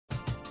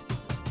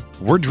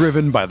We're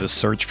driven by the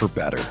search for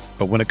better.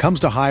 But when it comes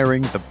to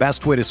hiring, the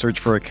best way to search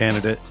for a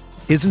candidate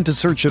isn't to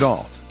search at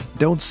all.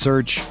 Don't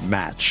search,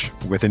 match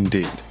with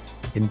Indeed.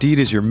 Indeed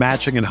is your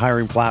matching and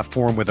hiring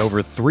platform with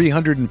over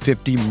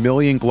 350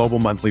 million global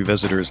monthly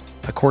visitors,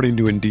 according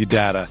to Indeed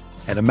data,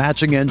 and a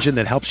matching engine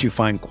that helps you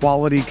find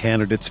quality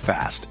candidates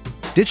fast.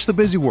 Ditch the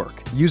busy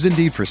work. Use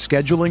Indeed for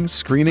scheduling,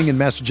 screening, and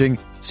messaging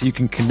so you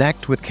can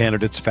connect with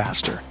candidates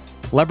faster.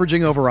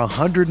 Leveraging over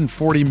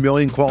 140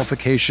 million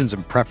qualifications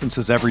and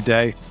preferences every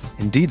day,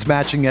 Indeed's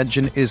matching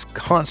engine is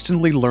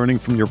constantly learning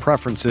from your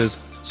preferences,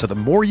 so the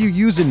more you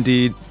use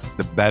Indeed,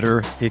 the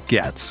better it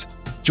gets.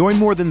 Join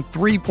more than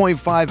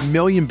 3.5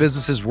 million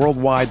businesses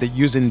worldwide that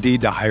use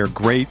Indeed to hire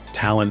great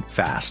talent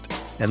fast.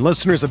 And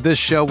listeners of this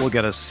show will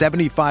get a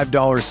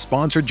 $75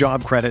 sponsored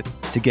job credit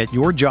to get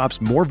your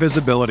jobs more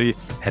visibility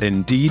at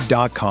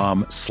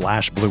Indeed.com/Blue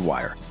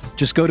Wire.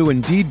 Just go to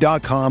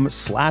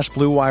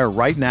Indeed.com/Blue Wire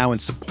right now and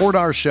support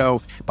our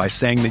show by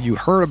saying that you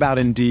heard about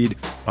Indeed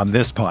on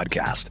this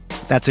podcast.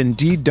 That's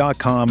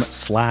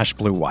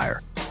Indeed.com/Blue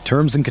Wire.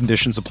 Terms and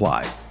conditions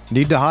apply.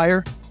 Need to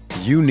hire?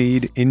 You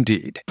need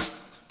Indeed.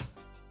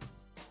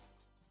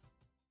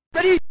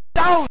 Ready,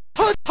 down,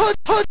 put.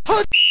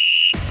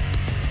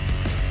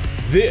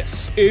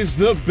 This is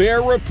the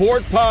Bear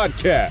Report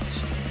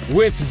Podcast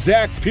with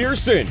Zach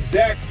Pearson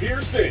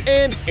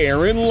and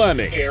Aaron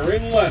Leming.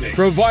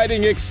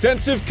 Providing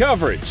extensive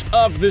coverage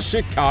of the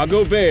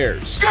Chicago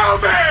Bears. Go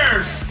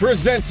Bears!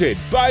 Presented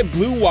by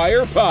Blue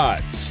Wire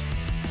Pods.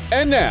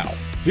 And now,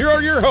 here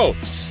are your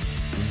hosts,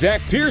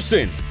 Zach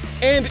Pearson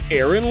and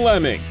Aaron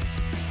Leming.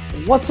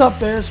 What's up,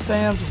 Bears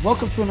fans?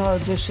 Welcome to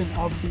another edition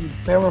of the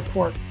Bear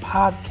Report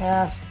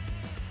Podcast.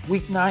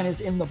 Week 9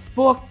 is in the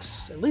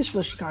books, at least for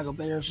the Chicago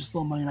Bears, just a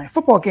little Monday Night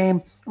Football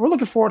game. And we're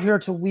looking forward here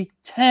to Week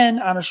 10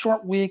 on a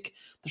short week.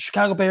 The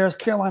Chicago Bears,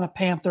 Carolina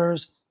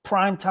Panthers,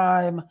 prime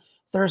time,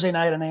 Thursday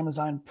night on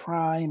Amazon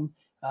Prime.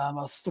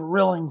 A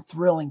thrilling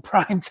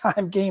prime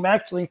time game.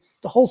 Actually,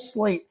 the whole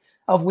slate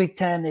of Week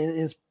 10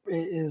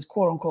 is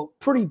quote-unquote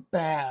pretty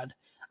bad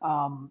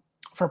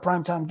for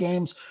primetime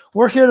games.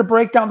 We're here to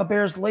break down the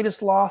Bears'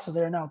 latest loss as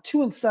they are now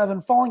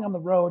 2-7, falling on the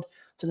road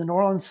to the New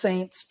Orleans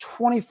Saints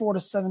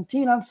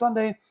 24-17 on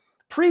Sunday,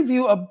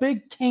 preview a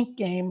big tank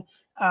game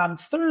on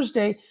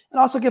Thursday, and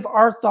also give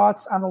our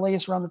thoughts on the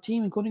latest around the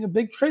team, including a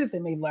big trade that they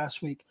made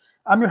last week.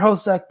 I'm your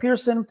host, Zach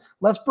Pearson.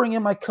 Let's bring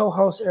in my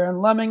co-host, Aaron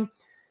Leming.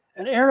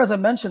 And Aaron, as I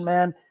mentioned,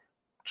 man,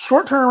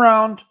 short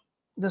turnaround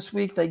this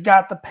week. They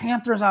got the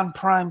Panthers on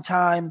prime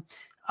time.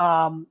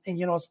 And,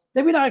 it's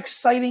maybe not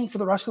exciting for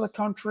the rest of the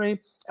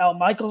country. Al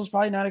Michaels is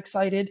probably not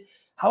excited.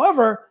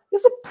 However,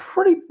 it's a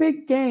pretty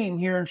big game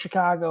here in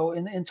Chicago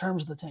in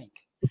terms of the tank.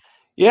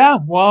 Yeah,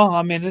 well,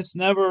 I mean, it's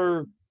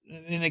never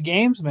 – the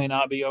games may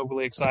not be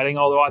overly exciting,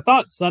 although I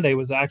thought Sunday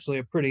was actually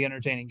a pretty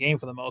entertaining game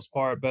for the most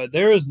part. But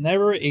there is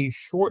never a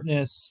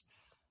shortness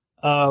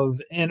of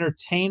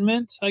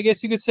entertainment, I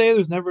guess you could say.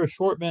 There's never a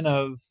shortment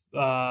of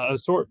a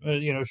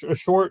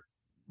short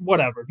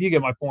whatever. You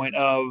get my point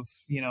of,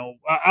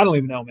 I don't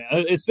even know, man.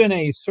 It's been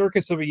a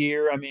circus of a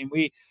year. I mean,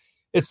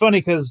 it's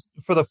funny because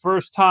for the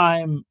first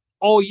time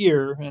all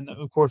year, and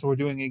of course we're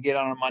doing it again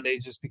on a Monday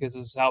just because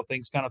this is how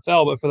things kind of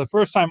fell, but for the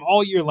first time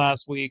all year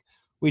last week,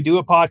 we do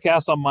a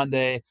podcast on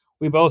Monday.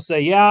 We both say,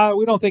 yeah,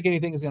 we don't think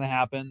anything is going to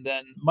happen.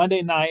 Then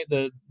Monday night,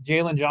 the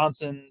Jalen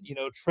Johnson,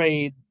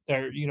 trade,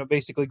 or,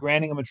 basically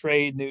granting him a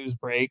trade news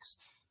breaks.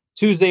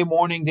 Tuesday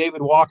morning,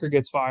 David Walker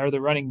gets fired,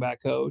 the running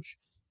back coach.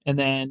 And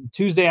then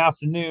Tuesday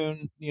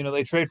afternoon,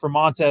 they trade for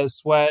Montez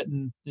Sweat,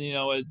 and,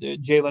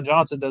 Jalen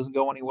Johnson doesn't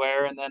go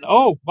anywhere. And then,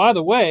 oh, by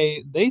the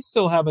way, they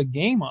still have a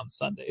game on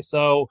Sunday.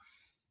 So,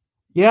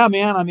 yeah,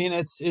 man, I mean,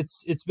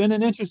 it's been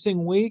an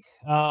interesting week.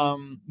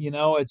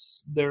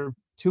 They're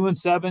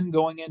 2-7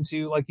 going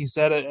into, like you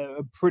said,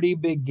 a pretty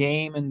big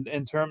game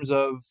in terms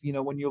of,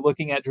 when you're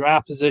looking at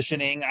draft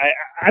positioning.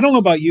 I don't know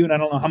about you, and I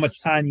don't know how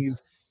much time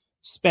you've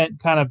spent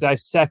kind of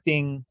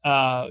dissecting,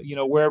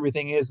 where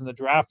everything is in the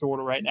draft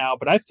order right now.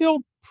 But I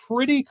feel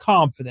pretty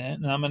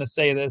confident, and I'm going to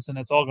say this, and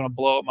it's all going to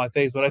blow up my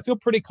face, but I feel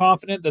pretty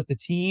confident that the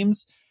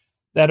teams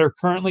that are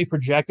currently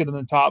projected in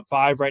the top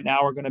 5 right now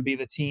are going to be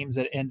the teams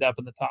that end up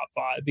in the top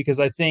 5. Because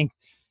I think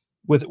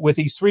with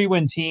these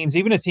 3-win teams,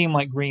 even a team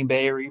like Green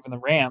Bay or even the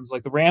Rams,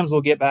 like the Rams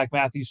will get back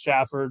Matthew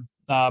Stafford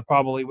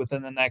probably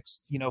within the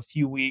next,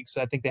 few weeks.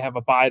 I think they have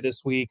a bye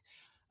this week.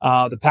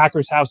 The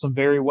Packers have some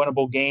very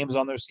winnable games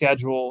on their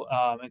schedule,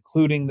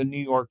 including the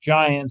New York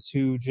Giants,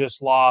 who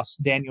just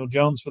lost Daniel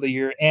Jones for the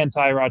year, and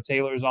Tyrod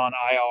Taylor's on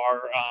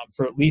IR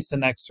for at least the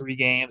next 3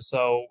 games.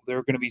 So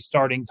they're going to be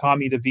starting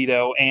Tommy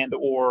DeVito and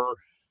or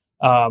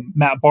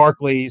Matt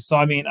Barkley. So,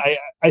 I mean,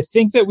 I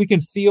think that we can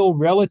feel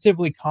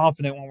relatively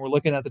confident when we're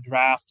looking at the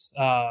draft,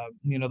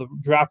 the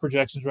draft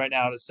projections right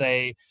now to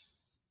say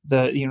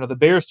the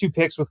Bears 2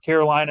 picks with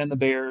Carolina and the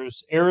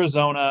Bears,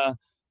 Arizona,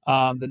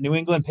 the New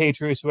England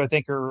Patriots, who I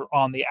think are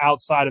on the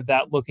outside of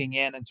that looking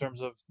in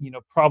terms of,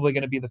 probably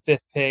going to be the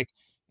 5th pick.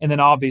 And then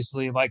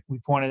obviously, like we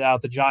pointed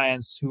out, the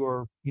Giants, who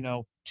are,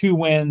 2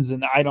 wins,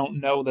 and I don't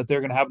know that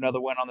they're going to have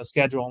another win on the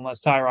schedule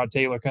unless Tyrod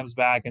Taylor comes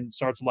back and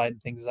starts lighting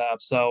things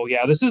up. So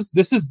yeah, this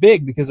is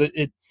big because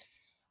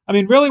I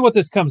mean, really what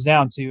this comes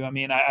down to, I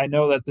mean, I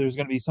know that there's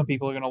going to be some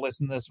people who are going to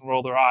listen to this and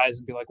roll their eyes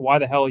and be like, why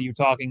the hell are you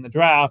talking the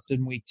draft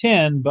in week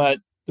 10? But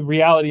the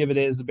reality of it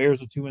is the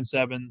Bears are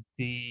 2-7.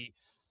 The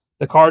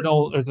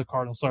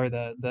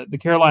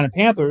Carolina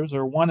Panthers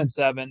are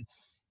 1-7.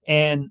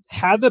 And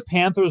had the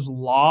Panthers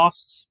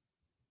lost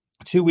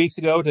 2 weeks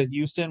ago to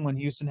Houston, when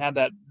Houston had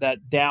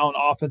that down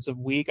offensive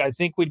week, I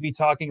think we'd be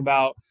talking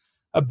about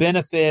a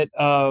benefit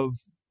of,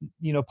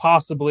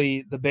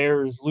 possibly the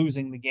Bears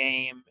losing the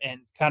game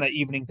and kind of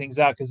evening things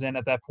out. Cause then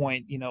at that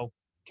point,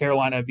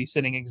 Carolina would be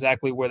sitting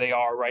exactly where they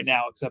are right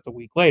now, except a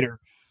week later.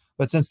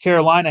 But since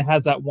Carolina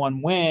has that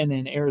 1 win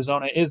and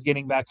Arizona is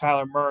getting back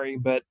Kyler Murray,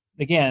 but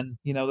again,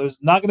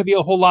 there's not going to be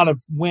a whole lot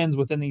of wins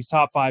within these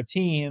top 5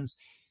 teams.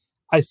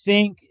 I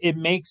think it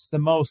makes the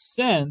most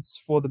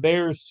sense for the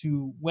Bears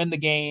to win the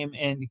game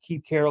and to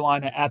keep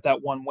Carolina at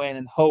that 1 win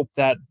and hope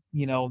that,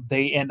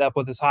 they end up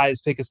with as high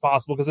as pick as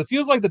possible, because it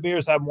feels like the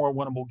Bears have more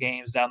winnable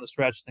games down the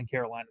stretch than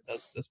Carolina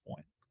does at this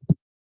point.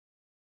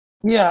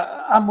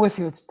 Yeah, I'm with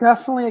you. It's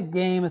definitely a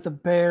game that the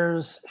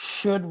Bears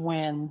should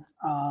win,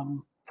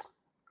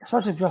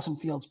 especially if Justin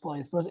Fields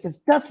plays. But it's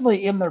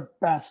definitely in their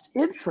best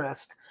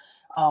interest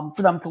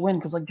for them to win,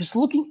 because just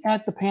looking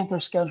at the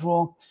Panthers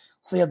schedule,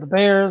 so you have the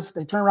Bears,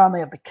 they turn around, they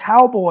have the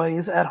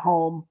Cowboys at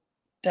home.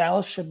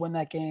 Dallas should win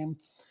that game.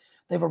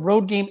 They have a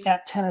road game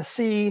at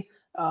Tennessee.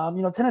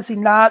 Tennessee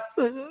not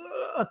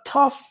a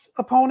tough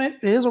opponent.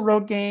 It is a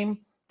road game.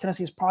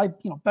 Tennessee is probably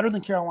better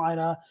than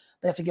Carolina.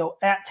 They have to go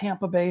at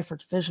Tampa Bay for a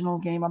divisional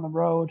game on the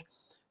road.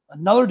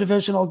 Another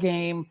divisional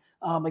game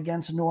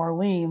against New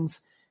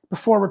Orleans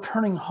before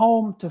returning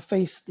home to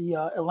face the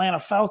Atlanta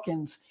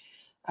Falcons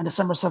on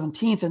December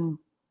 17th. And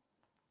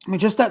I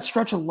mean, just that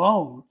stretch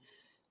alone,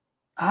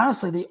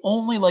 honestly, the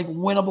only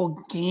winnable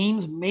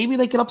games, maybe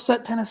they could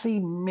upset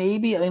Tennessee,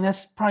 maybe. I mean,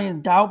 that's probably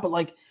in doubt,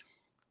 but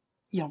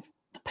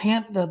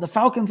the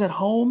Falcons at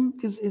home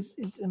is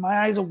in my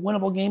eyes a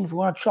winnable game. If you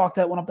want to chalk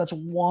that one up, that's a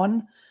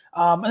 1.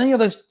 And then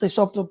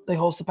they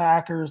host the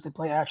Packers, they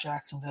play at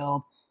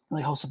Jacksonville, and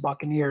they host the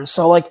Buccaneers.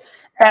 So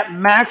at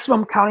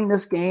maximum, counting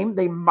this game,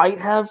 they might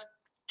have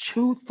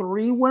 2-3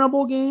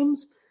 winnable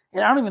games,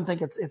 and I don't even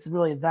think it's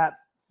really that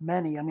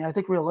many. I mean, I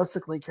think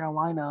realistically,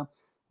 Carolina,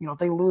 if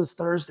they lose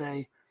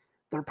Thursday,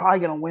 they're probably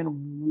going to win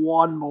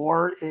 1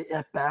 more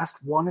at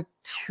best, 1 or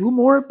 2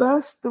 more at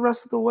best the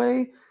rest of the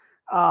way.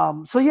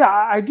 So yeah,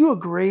 I do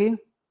agree.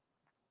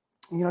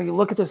 You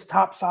look at this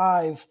top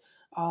 5,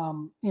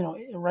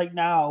 right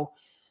now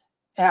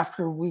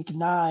after week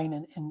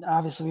 9, and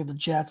obviously we have the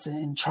Jets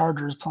and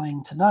Chargers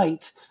playing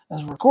tonight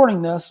as we're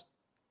recording this.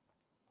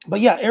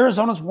 But yeah,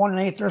 Arizona's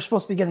 1-8. They're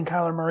supposed to be getting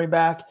Kyler Murray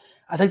back.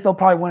 I think they'll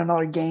probably win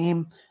another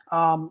game.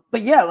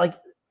 But yeah,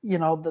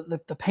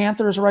 the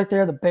Panthers are right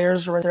there. The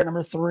Bears are right there at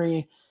number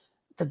 3.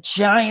 The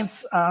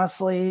Giants,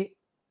 honestly,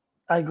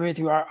 I agree with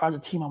you, are the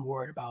team I'm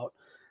worried about.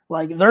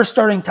 They're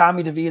starting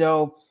Tommy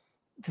DeVito.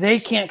 They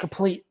can't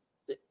complete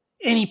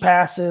any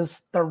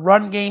passes. Their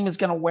run game is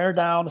going to wear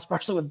down,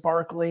 especially with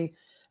Barkley.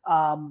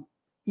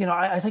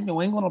 I think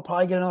New England will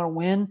probably get another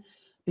win.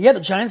 But yeah, the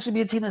Giants going to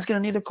be a team that's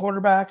going to need a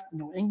quarterback.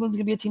 New England's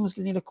going to be a team that's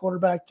going to need a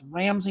quarterback. The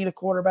Rams need a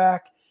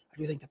quarterback. I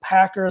do think the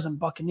Packers and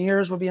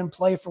Buccaneers will be in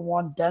play for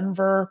one.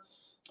 Denver.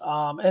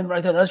 And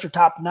right there, that's your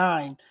top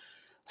 9.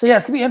 So yeah,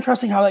 it's going to be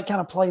interesting how that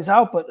kind of plays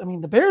out. But I mean,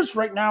 the Bears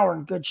right now are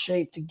in good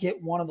shape to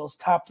get one of those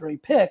top 3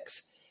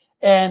 picks.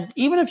 And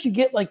even if you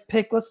get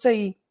pick, let's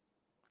say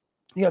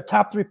you have a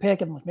top 3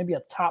 pick and maybe a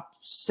top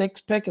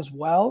 6 pick as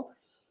well,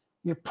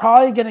 you're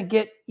probably going to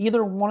get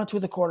either 1 or 2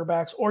 of the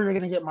quarterbacks, or you're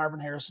going to get Marvin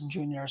Harrison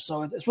Jr.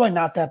 So it's really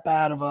not that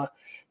bad of a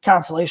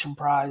consolation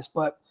prize.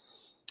 But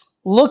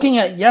looking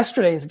at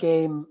yesterday's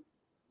game,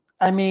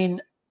 I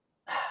mean,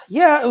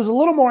 yeah, it was a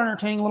little more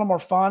entertaining, a little more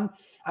fun.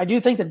 I do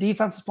think the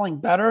defense is playing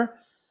better.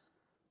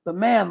 But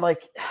man,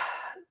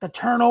 the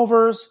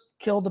turnovers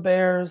killed the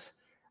Bears.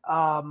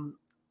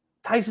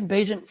 Tyson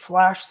Bagent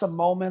flashed some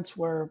moments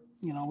where,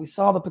 we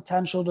saw the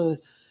potential to,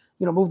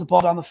 move the ball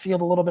down the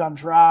field a little bit on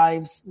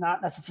drives,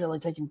 not necessarily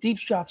taking deep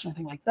shots or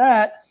anything like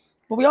that.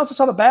 But we also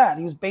saw the bad.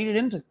 He was baited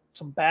into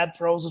some bad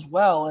throws as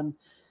well. And,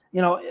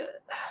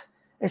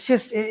 it's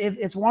just,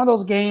 it's one of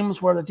those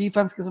games where the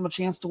defense gives them a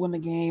chance to win the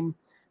game.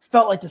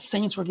 Felt like the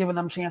Saints were giving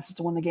them chances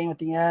to win the game at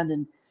the end.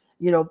 And,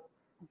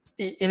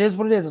 it is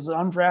what it is. It's an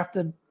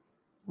undrafted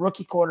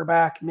rookie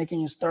quarterback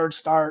making his 3rd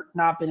start,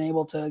 not being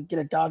able to get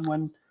it done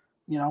when,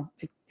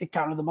 it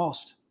counted the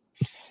most.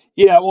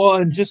 Yeah, well,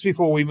 and just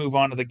before we move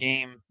on to the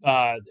game,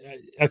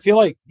 I feel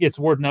like it's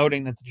worth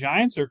noting that the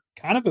Giants are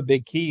kind of a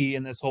big key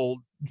in this whole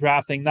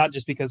draft thing, not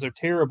just because they're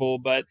terrible,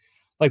 but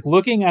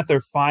looking at their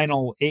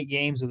final 8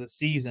 games of the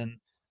season,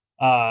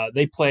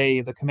 they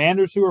play the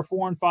Commanders, who are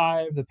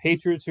 4-5, the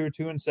Patriots, who are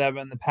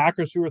 2-7, the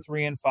Packers, who are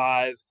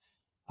 3-5,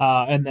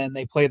 and then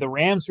they play the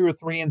Rams, who are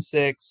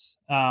 3-6.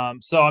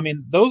 So, I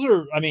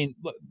mean,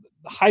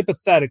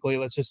 hypothetically,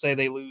 let's just say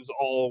they lose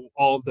all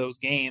of those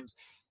games.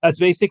 That's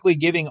basically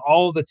giving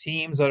all the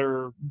teams that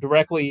are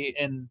directly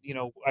in,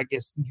 I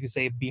guess you could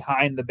say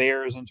behind the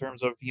Bears in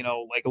terms of,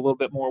 like a little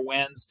bit more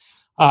wins.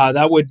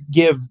 That would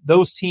give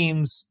those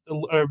teams,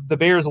 or the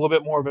Bears, a little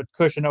bit more of a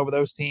cushion over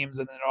those teams,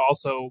 and then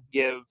also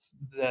give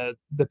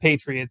the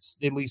Patriots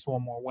at least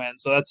one more win.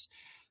 So it's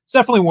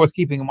definitely worth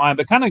keeping in mind.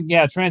 But kind of,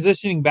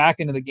 transitioning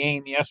back into the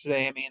game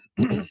yesterday, I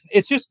mean,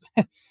 it's just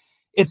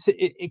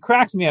it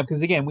cracks me up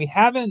because, again, we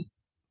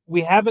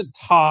haven't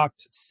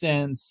talked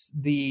since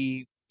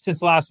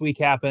last week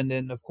happened.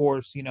 And of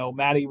course,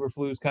 Matt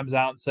Eberflus comes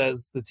out and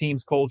says the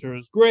team's culture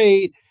is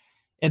great.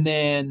 And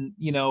then,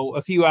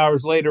 a few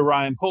hours later,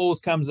 Ryan Poles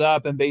comes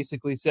up and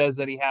basically says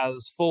that he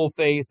has full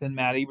faith in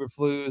Matt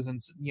Eberflus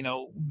and,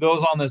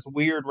 goes on this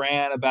weird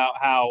rant about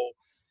how,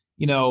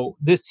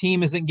 this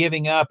team isn't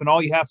giving up and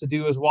all you have to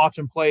do is watch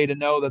them play to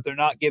know that they're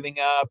not giving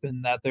up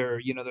and that they're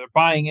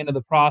buying into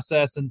the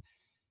process. And,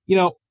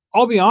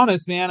 I'll be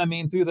honest, man, I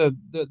mean, through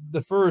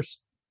the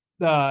first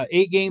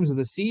 8 games of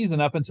the season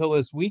up until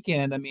this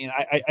weekend, I mean,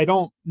 I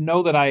don't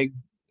know that I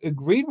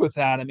agreed with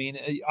that. I mean,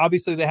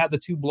 obviously they had the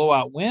 2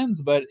 blowout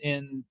wins, but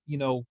in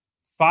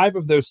 5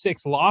 of those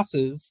 6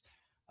 losses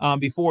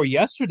before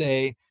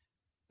yesterday,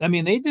 I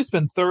mean, they've just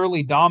been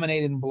thoroughly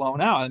dominated and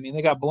blown out. I mean,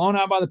 they got blown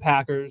out by the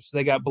Packers,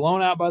 they got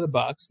blown out by the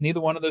Bucks. Neither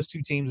one of those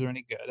 2 teams are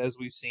any good, as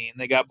we've seen.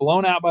 They got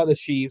blown out by the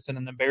Chiefs in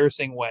an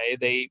embarrassing way.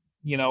 They,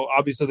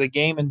 obviously the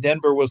game in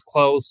Denver was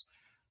close,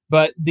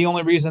 but the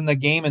only reason the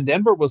game in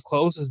Denver was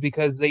close is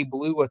because they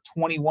blew a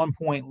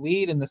 21-point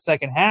lead in the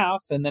second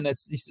half. And then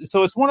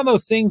it's one of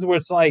those things where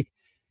it's like,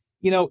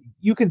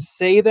 you can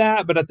say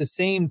that, but at the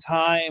same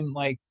time,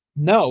 like,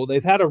 no,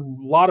 they've had a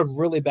lot of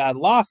really bad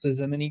losses.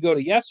 And then you go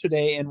to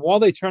yesterday, and while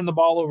they turned the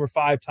ball over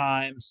 5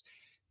 times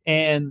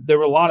and there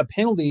were a lot of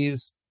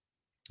penalties,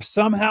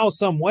 somehow,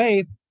 some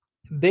way,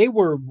 they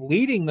were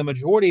leading the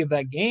majority of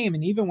that game.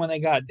 And even when they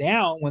got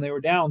down, when they were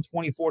down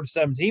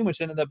 24-17, which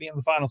ended up being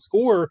the final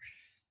score,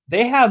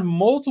 they had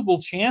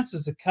multiple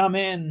chances to come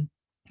in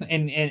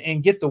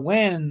and get the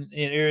win,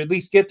 or at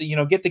least get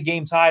the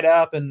game tied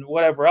up and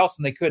whatever else,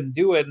 and they couldn't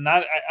do it. And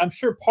I'm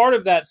sure part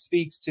of that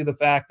speaks to the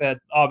fact that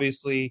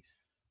obviously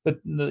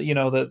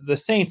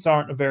the Saints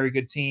aren't a very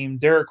good team.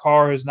 Derek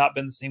Carr has not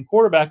been the same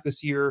quarterback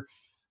this year,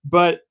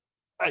 but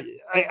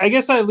I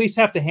guess I at least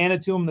have to hand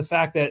it to him, the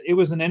fact that it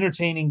was an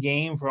entertaining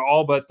game for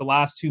all but the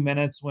last 2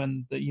 minutes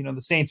when the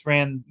Saints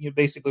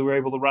basically were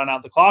able to run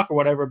out the clock or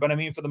whatever. But I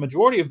mean, for the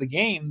majority of the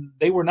game,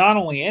 they were not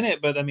only in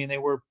it, but I mean, they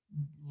were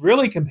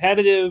really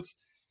competitive,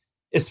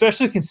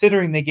 especially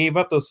considering they gave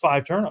up those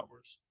 5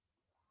 turnovers.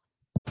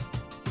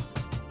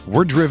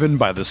 We're driven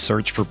by the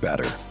search for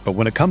better. But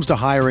when it comes to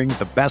hiring,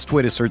 the best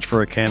way to search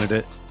for a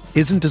candidate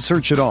isn't to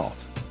search at all.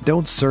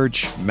 Don't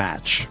search,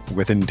 match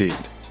with Indeed.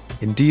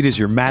 Indeed is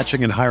your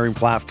matching and hiring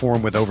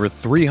platform with over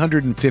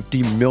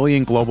 350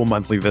 million global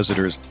monthly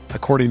visitors,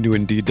 according to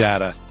Indeed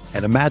data,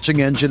 and a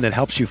matching engine that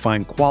helps you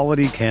find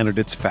quality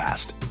candidates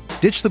fast.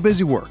 Ditch the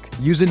busy work.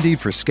 Use Indeed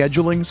for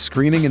scheduling,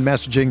 screening, and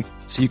messaging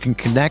so you can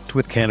connect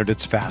with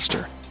candidates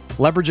faster.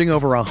 Leveraging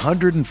over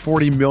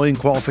 140 million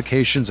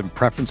qualifications and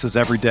preferences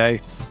every day,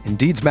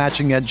 Indeed's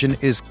matching engine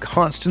is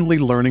constantly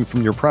learning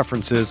from your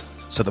preferences,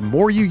 so the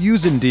more you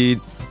use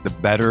Indeed, the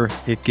better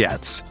it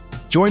gets.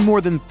 Join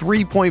more than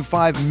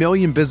 3.5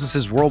 million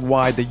businesses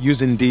worldwide that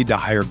use Indeed to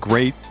hire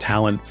great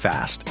talent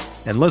fast.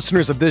 And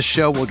listeners of this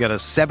show will get a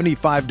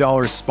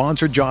 $75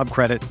 sponsored job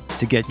credit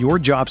to get your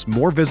jobs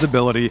more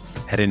visibility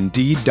at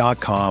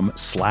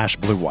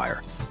Indeed.com/Blue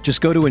Wire. Just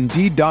go to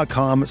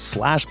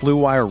Indeed.com/Blue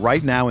Wire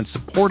right now and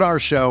support our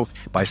show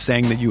by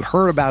saying that you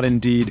heard about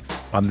Indeed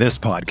on this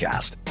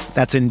podcast.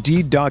 That's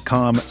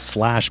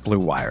Indeed.com/Blue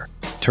Wire.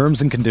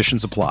 Terms and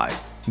conditions apply.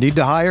 Need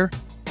to hire?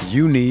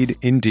 You need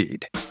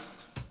Indeed.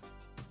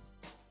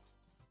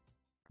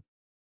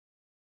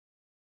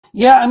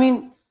 Yeah, I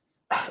mean,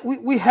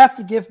 we have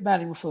to give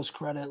Matt Eberflus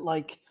credit.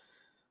 Like,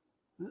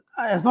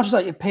 as much as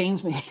it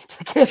pains me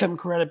to give him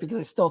credit, because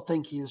I still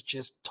think he is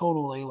just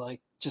totally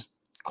just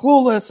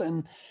clueless,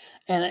 and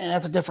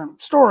that's a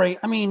different story.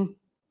 I mean,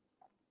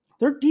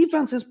 their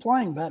defense is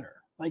playing better.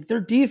 Like,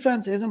 their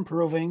defense is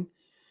improving.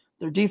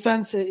 Their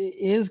defense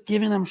is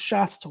giving them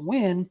shots to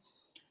win,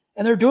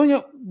 and they're doing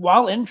it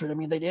while injured. I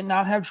mean, they did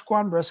not have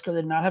Jaquan Brisker.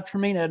 They did not have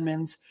Tremaine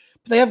Edmonds.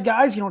 But they have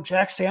guys,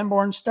 Jack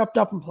Sanborn stepped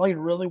up and played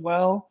really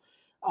well.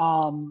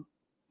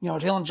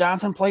 Jalen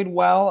Johnson played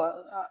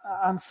well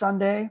on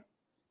Sunday.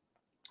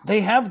 They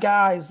have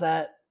guys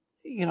that,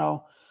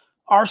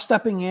 are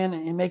stepping in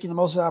and making the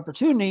most of the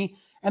opportunity.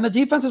 And the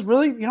defense is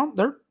really,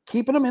 they're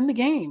keeping them in the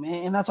game.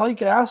 And that's all you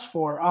could ask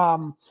for.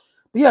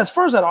 But yeah, as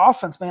far as that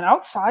offense, man,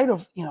 outside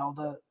of,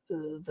 the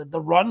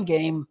run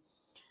game,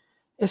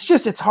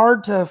 it's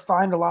hard to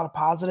find a lot of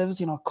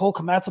positives. Cole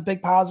Kmet's a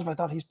big positive. I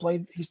thought he's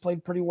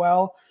played pretty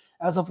well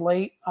as of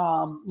late.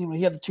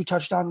 He had the 2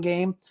 touchdown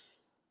game.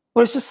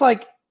 But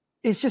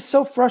it's just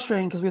so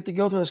frustrating because we have to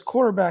go through this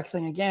quarterback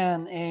thing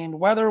again. And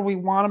whether we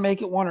want to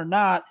make it one or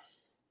not,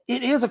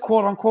 it is a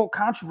quote unquote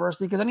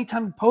controversy, because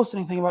anytime you post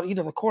anything about either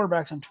of the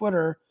quarterbacks on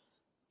Twitter,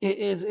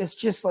 it's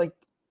just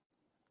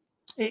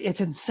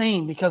it's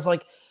insane, because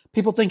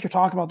people think you're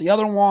talking about the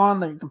other one,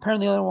 that you're comparing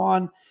the other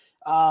one.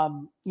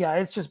 Yeah,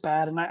 it's just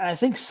bad. And I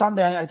think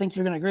Sunday, I think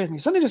you're going to agree with me.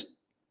 Sunday just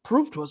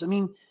proved to us. I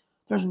mean,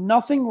 there's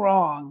nothing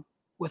wrong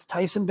with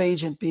Tyson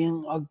Bagent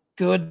being a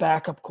good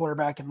backup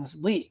quarterback in this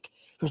league.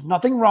 There's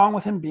nothing wrong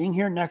with him being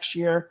here next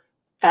year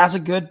as a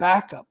good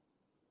backup.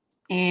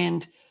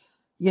 And,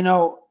 you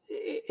know,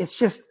 it's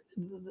just,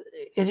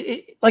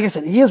 like I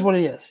said, he is what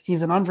he is.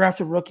 He's an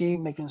undrafted rookie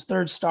making his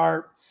third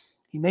start.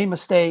 He made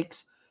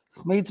mistakes.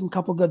 He's made some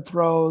couple good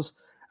throws.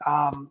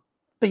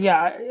 But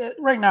yeah,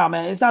 right now,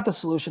 man, it's not the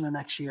solution to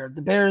next year.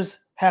 The Bears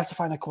have to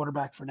find a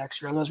quarterback for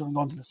next year. Otherwise, we're going to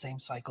go into the same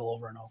cycle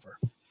over and over.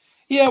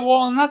 Yeah,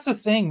 well, and that's the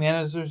thing, man,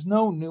 is there's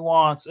no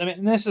nuance. I mean,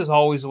 and this is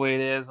always the way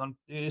it is.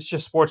 It's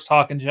just sports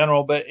talk in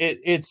general, but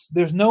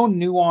there's no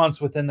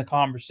nuance within the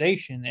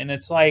conversation. And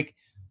it's like,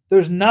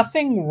 there's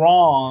nothing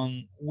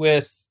wrong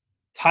with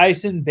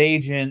Tyson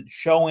Bagent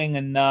showing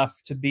enough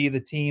to be the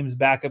team's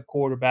backup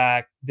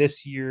quarterback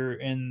this year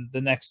and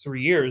the next 3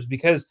 years,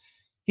 because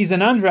he's an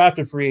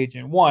undrafted free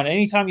agent. One,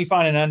 anytime you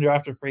find an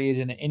undrafted free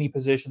agent at any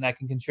position that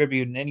can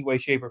contribute in any way,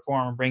 shape, or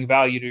form and bring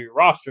value to your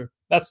roster,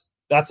 that's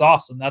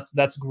awesome.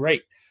 That's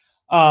great.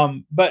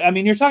 But I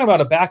mean, you're talking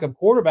about a backup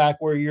quarterback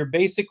where you're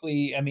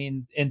basically, I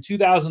mean, in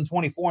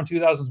 2024 and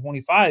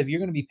 2025, you're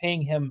going to be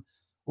paying him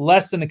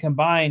less than a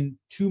combined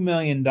 $2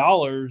 million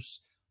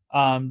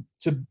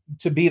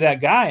to be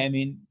that guy. I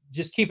mean,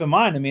 just keep in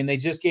mind, I mean, they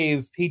just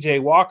gave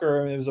PJ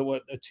Walker, it was a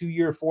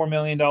 2-year, $4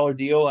 million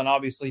deal. And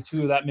obviously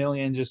 $2 of that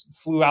million just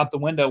flew out the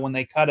window when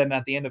they cut him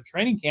at the end of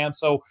training camp.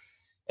 So,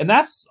 and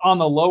that's on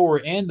the lower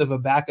end of a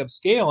backup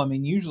scale. I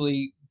mean,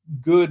 usually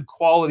good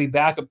quality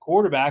backup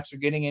quarterbacks are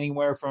getting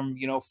anywhere from,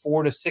 $4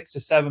 to $6 to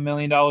 $7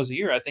 million a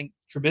year. I think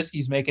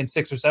Trubisky's making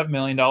 $6 or $7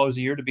 million a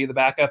year to be the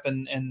backup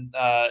in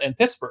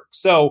Pittsburgh.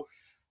 So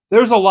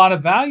there's a lot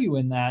of value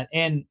in that.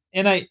 And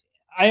I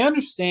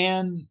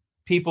understand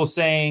people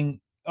saying,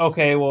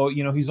 okay, well,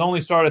 he's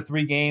only started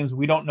 3 games.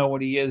 We don't know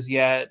what he is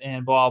yet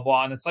and blah,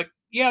 blah. And it's like,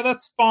 yeah,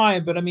 that's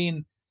fine. But I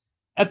mean,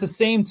 at the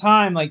same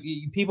time, like,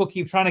 people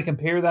keep trying to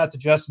compare that to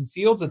Justin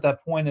Fields at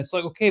that point. It's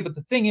like, okay, but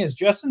the thing is,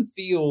 Justin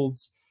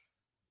Fields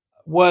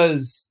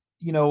was,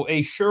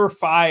 a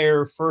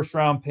surefire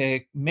first-round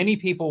pick. Many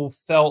people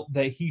felt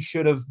that he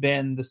should have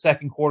been the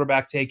second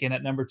quarterback taken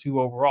at number 2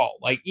 overall.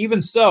 Like,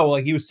 even so,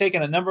 like, he was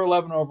taken at number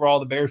 11 overall.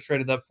 The Bears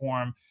traded up for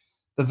him.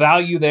 The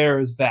value there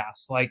is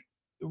vast. Like,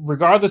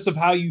 regardless of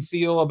how you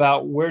feel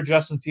about where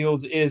Justin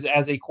Fields is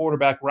as a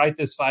quarterback right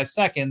this 5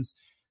 seconds,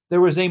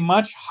 there was a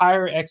much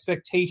higher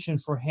expectation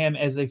for him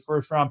as a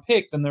first-round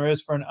pick than there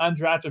is for an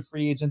undrafted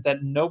free agent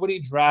that nobody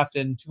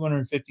drafted in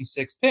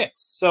 256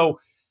 picks. So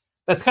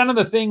that's kind of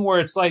the thing where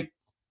it's like,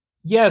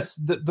 yes,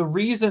 the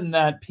reason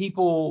that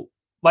people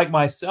like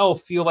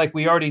myself feel like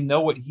we already know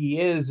what he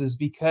is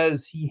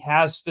because he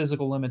has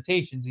physical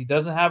limitations. He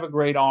doesn't have a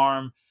great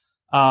arm.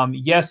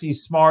 Yes,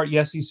 he's smart.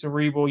 Yes, he's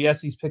cerebral.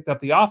 Yes, he's picked up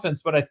the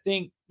offense. But I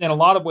think in a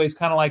lot of ways,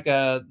 kind of like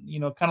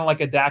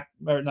a Dak,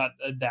 or not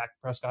a Dak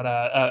Prescott,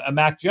 a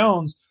Mac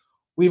Jones,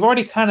 we've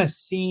already kind of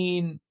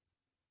seen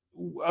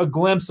a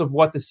glimpse of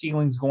what the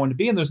ceiling's going to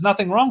be. And there's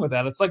nothing wrong with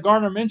that. It's like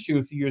Gardner Minshew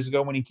a few years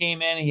ago when he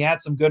came in, he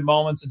had some good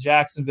moments in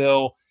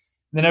Jacksonville.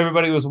 Then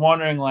everybody was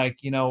wondering, like,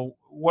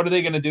 what are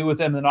they going to do with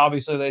him? And then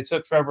obviously they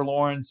took Trevor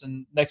Lawrence,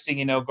 and next thing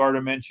you know,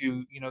 Gardner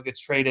Minshew, gets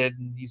traded,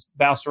 and he's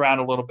bounced around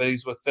a little bit.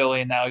 He's with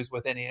Philly, and now he's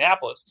with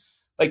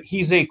Indianapolis. Like,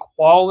 he's a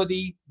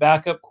quality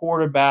backup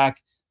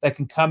quarterback that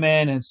can come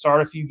in and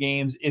start a few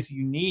games if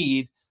you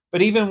need.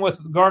 But even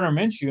with Gardner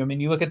Minshew, I mean,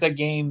 you look at that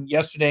game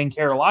yesterday in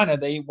Carolina,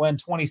 they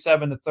went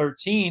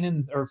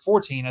 27-13 or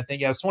 14, I think.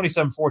 Yeah, it was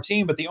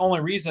 27-14. But the only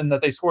reason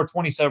that they scored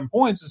 27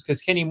 points is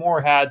because Kenny Moore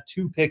had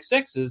 2 pick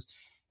sixes.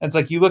 And it's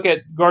like, you look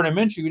at Gardner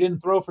Minshew, he didn't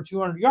throw for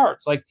 200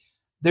 yards. Like,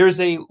 there's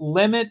a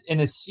limit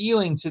and a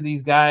ceiling to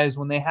these guys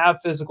when they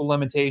have physical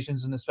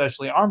limitations and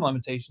especially arm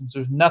limitations.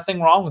 There's nothing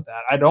wrong with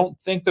that. I don't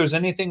think there's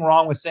anything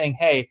wrong with saying,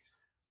 hey,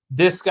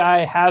 this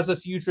guy has a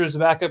future as a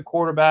backup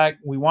quarterback.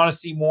 We want to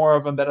see more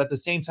of him. But at the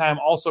same time,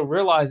 also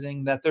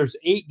realizing that there's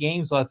 8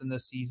 games left in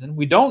this season.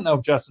 We don't know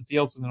if Justin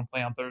Fields is going to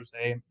play on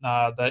Thursday.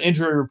 The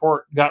injury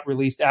report got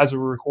released as we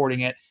were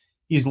recording it.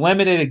 He's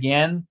limited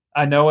again.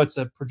 I know it's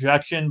a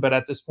projection, but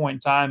at this point in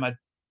time,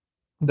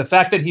 the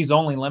fact that he's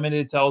only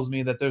limited tells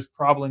me that there's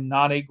probably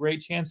not a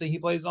great chance that he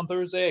plays on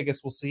Thursday. I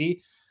guess we'll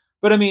see.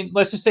 But I mean,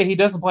 let's just say he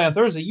doesn't play on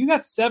Thursday. You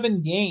got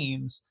 7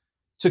 games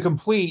to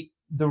complete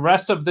the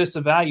rest of this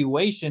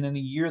evaluation in a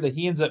year that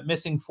he ends up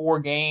missing 4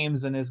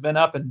 games and has been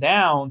up and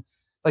down.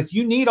 Like,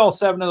 you need all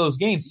 7 of those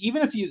games.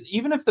 Even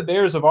if the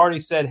Bears have already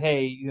said,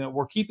 hey,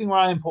 we're keeping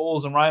Ryan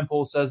Poles, and Ryan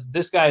Poles says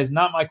this guy is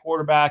not my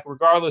quarterback,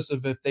 regardless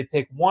of if they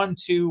pick 1,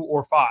 2,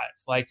 or 5.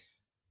 Like,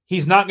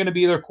 he's not going to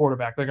be their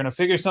quarterback. They're going to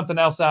figure something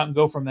else out and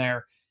go from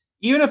there.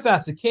 Even if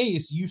that's the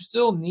case, you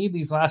still need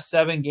these last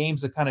 7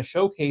 games to kind of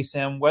showcase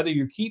him, whether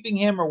you're keeping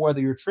him or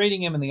whether you're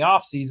trading him in the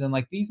offseason.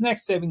 Like, these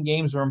next 7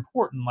 games are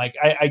important. Like,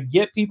 I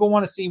get people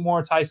want to see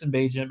more Tyson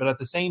Bagent, but at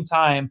the same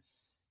time,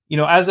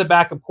 as a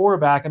backup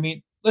quarterback, I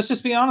mean, let's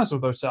just be honest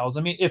with ourselves.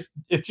 I mean, if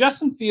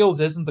Justin Fields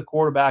isn't the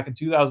quarterback in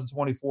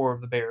 2024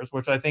 of the Bears,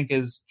 which I think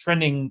is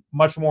trending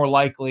much more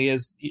likely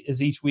as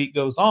each week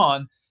goes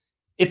on,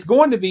 it's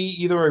going to be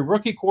either a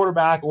rookie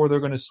quarterback or they're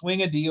going to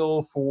swing a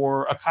deal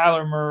for a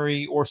Kyler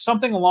Murray or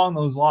something along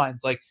those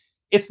lines. Like,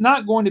 it's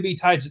not going to be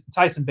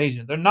Tyson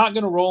Bagent. They're not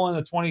going to roll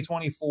into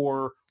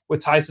 2024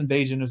 with Tyson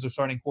Bagent as their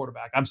starting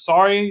quarterback. I'm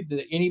sorry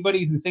to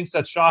anybody who thinks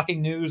that's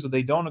shocking news or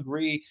they don't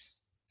agree.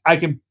 I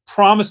can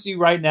promise you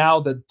right now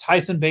that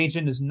Tyson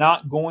Bagent is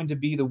not going to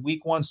be the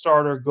week 1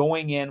 starter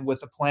going in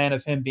with a plan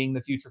of him being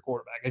the future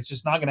quarterback. It's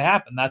just not going to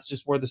happen. That's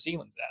just where the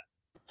ceiling's at.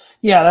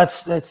 Yeah,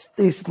 that's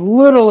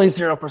literally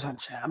 0%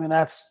 chance. I mean,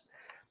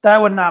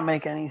 that would not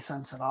make any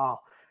sense at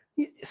all.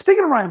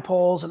 Speaking of Ryan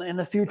Poles and in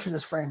the future of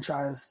this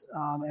franchise,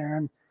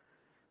 Aaron,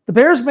 the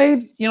Bears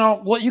made,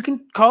 what you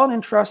can call an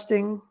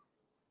interesting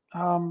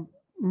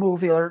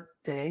move the other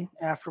day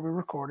after we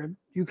recorded.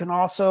 You can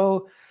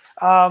also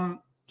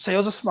say it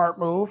was a smart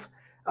move.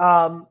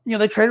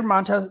 They traded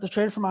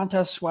for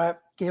Montez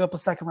Sweat, gave up a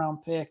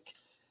 2nd-round pick,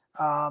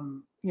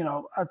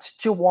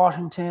 to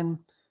Washington,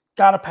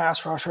 got a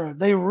pass rusher.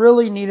 They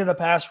really needed a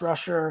pass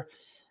rusher.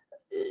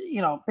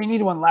 They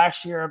needed one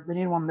last year. They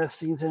needed one this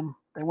season.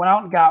 They went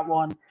out and got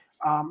one.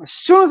 As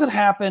soon as it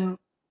happened,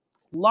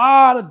 a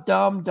lot of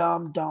dumb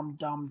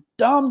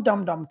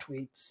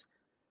tweets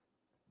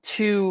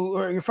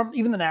from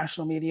even the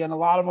national media, and a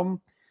lot of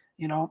them,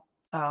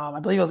 I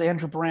believe it was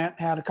Andrew Brandt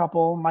had a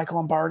couple, Michael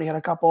Lombardi had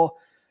a couple.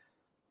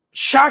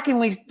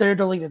 Shockingly, they're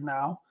deleted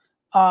now,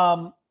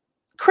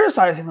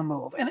 criticizing the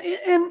move. And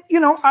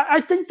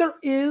I think there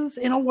is,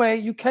 in a way,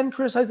 you can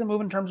criticize the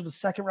move in terms of a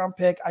 2nd-round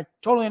pick. I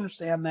totally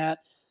understand that.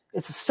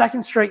 It's the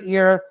 2nd straight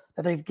year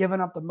that they've given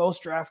up the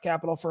most draft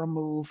capital for a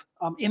move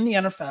in the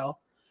NFL.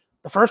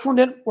 The first one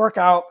didn't work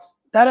out.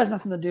 That has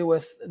nothing to do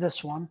with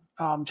this one.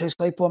 Chase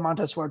Claypool and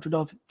Montez Sweat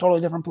are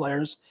totally different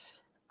players.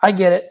 I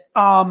get it.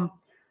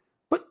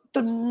 But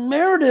the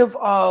narrative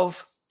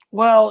of,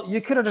 well,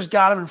 you could have just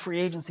got him in free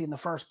agency in the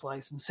first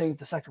place and saved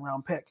the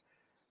 2nd-round pick.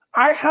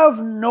 I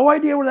have no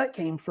idea where that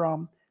came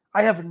from.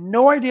 I have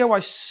no idea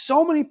why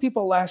so many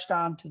people latched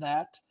on to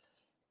that.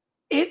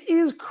 It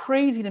is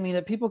crazy to me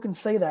that people can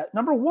say that.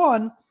 Number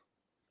one,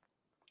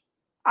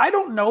 I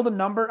don't know the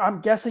number.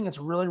 I'm guessing it's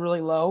really,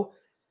 really low.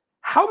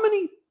 How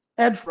many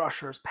edge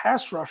rushers,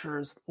 pass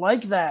rushers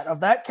like that,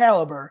 of that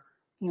caliber,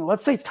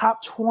 let's say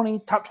top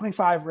 20, top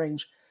 25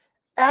 range,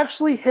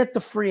 actually hit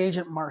the free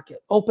agent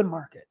market, open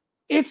market?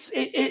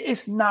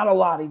 It's not a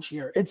lot each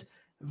year. It's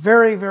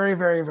very, very,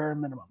 very, very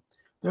minimum.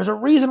 There's a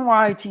reason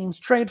why teams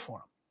trade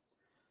for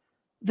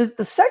him.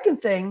 The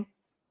second thing,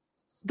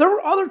 there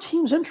were other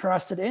teams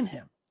interested in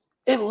him.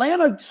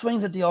 Atlanta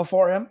swings a deal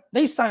for him.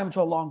 They sign him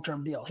to a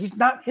long-term deal. He's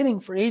not hitting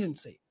free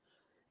agency.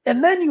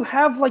 And then you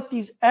have like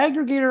these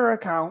aggregator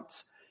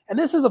accounts, and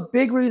this is a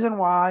big reason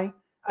why.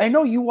 I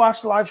know you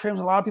watch the live streams.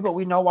 A lot of people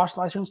we know watch the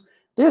live streams.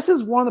 This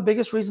is one of the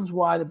biggest reasons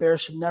why the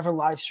Bears should never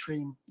live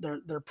stream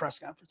their press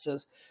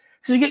conferences.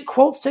 So you get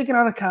quotes taken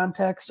out of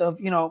context of,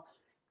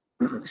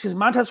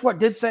 Montez Sweat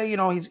did say,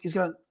 he's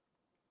going to,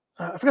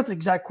 I forgot the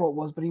exact quote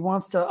was, but he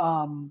wants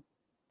to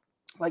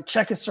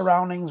check his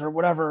surroundings or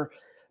whatever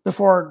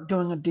before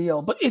doing a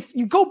deal. But if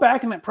you go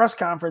back in that press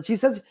conference, he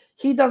says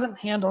he doesn't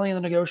handle any of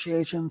the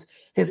negotiations.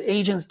 His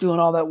agent's doing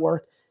all that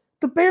work.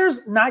 The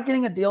Bears not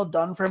getting a deal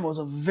done for him was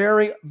a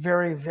very,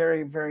 very,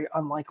 very, very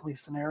unlikely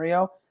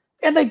scenario.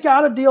 And they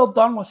got a deal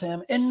done with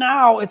him. And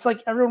now it's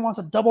like everyone wants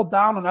to double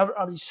down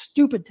on these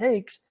stupid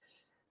takes.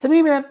 To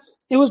me, man,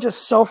 it was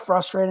just so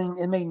frustrating.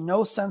 It made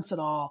no sense at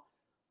all,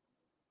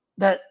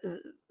 that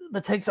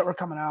the takes that were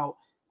coming out.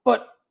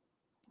 But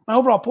my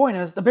overall point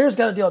is the Bears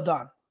got a deal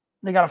done.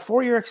 They got a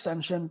 4-year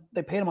extension.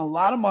 They paid him a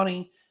lot of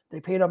money. They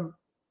paid him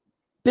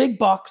big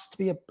bucks to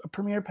be a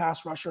premier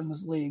pass rusher in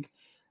this league.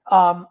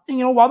 And,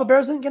 while the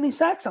Bears didn't get any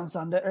sacks on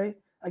Sunday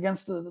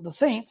against the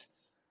Saints,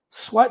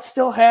 Sweat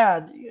still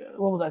had,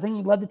 I think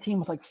he led the team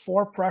with like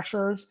 4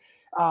 pressures.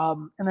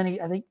 And then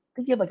I think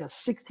he had like a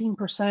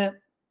 16%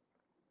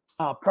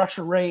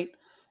 pressure rate.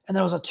 And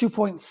there was a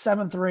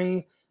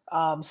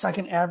 2.73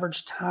 second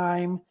average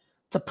time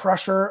to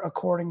pressure,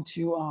 according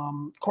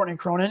to Courtney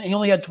Cronin. And he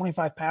only had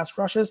 25 pass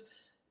rushes.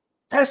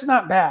 That's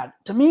not bad.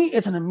 To me,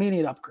 it's an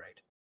immediate upgrade.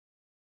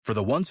 For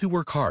the ones who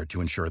work hard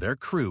to ensure their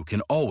crew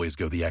can always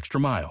go the extra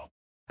mile,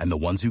 and the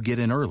ones who get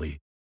in early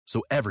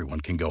so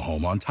everyone can go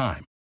home on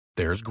time,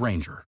 there's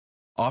Grainger,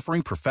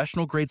 offering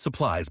professional-grade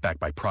supplies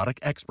backed by product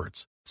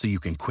experts so you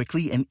can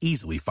quickly and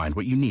easily find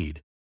what you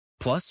need.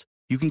 Plus,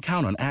 you can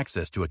count on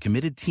access to a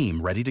committed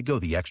team ready to go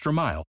the extra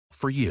mile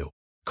for you.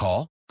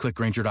 Call, click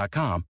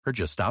Grainger.com, or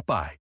just stop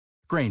by.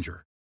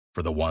 Grainger,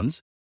 for the ones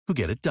who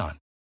get it done.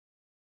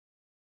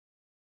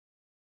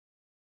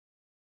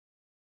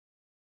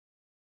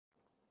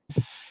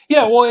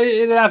 Yeah, well,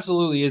 it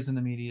absolutely is an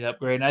immediate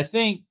upgrade. And I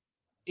think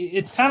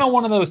it's kind of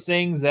one of those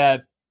things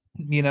that,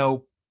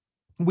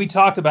 we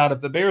talked about.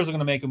 If the Bears are going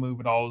to make a move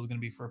at all, it was going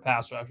to be for a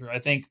pass rusher. I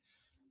think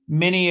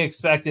many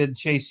expected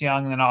Chase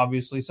Young, and then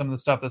obviously some of the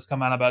stuff that's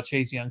come out about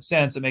Chase Young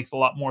since, it makes a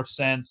lot more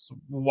sense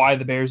why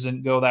the Bears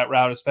didn't go that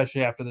route,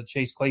 especially after the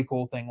Chase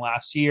Claypool thing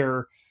last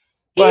year.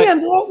 But,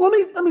 and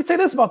let me say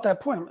this about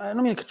that point. I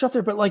don't mean to cut you off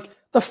there, but like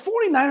the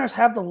 49ers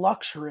have the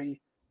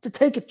luxury to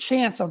take a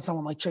chance on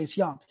someone like Chase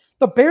Young.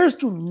 The Bears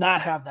do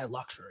not have that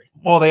luxury.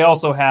 Well, they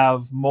also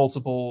have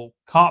multiple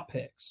comp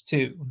picks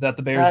too that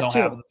the Bears don't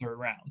have in the third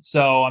round.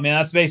 So, I mean,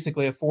 that's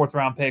basically a fourth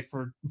round pick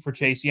for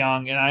Chase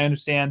Young. And I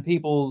understand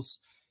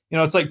people's,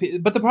 it's like,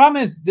 but the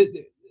problem is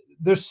that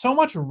there's so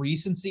much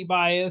recency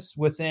bias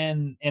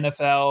within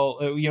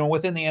NFL,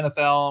 within the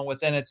NFL and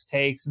within its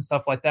takes and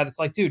stuff like that. It's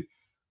like, dude,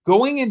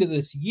 going into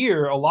this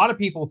year, a lot of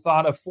people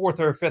thought a fourth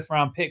or fifth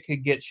round pick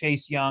could get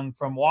Chase Young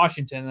from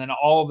Washington. And then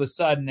all of a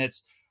sudden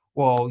it's,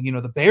 well,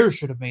 the Bears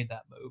should have made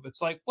that move.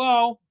 It's like,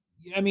 well,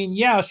 I mean,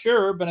 yeah,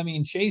 sure. But I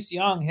mean, Chase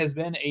Young has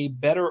been a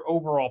better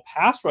overall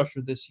pass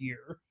rusher this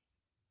year,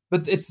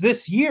 but it's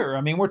this year.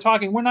 I mean, we're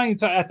not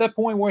even at that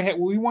point where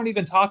we weren't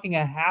even talking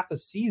a half a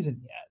season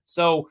yet.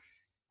 So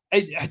I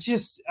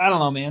don't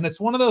know, man.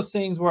 It's one of those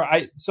things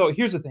where so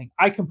here's the thing.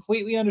 I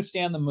completely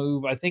understand the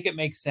move. I think it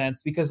makes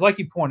sense because like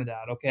you pointed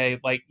out, okay,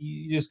 like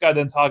you just got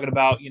done talking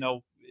about,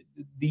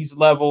 these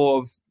level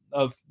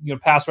of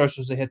pass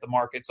rushers that hit the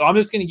market. So I'm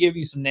just going to give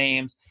you some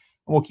names,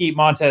 and we'll keep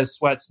Montez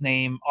Sweat's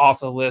name off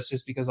the list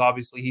just because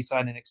obviously he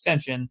signed an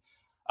extension.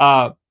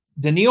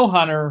 Danielle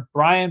Hunter,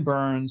 Brian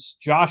Burns,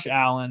 Josh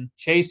Allen,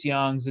 Chase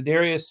Young,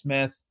 Zadarius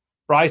Smith,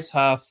 Bryce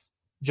Huff,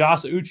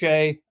 Josh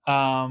Uche,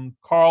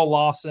 Carl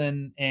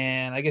Lawson,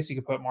 and I guess you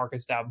could put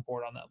Marcus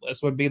Davenport on that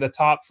list, would be the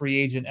top free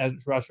agent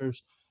edge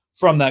rushers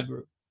from that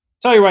group.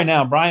 Tell you right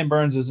now, Brian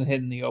Burns isn't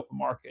hitting the open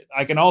market.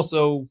 I can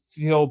also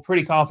feel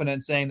pretty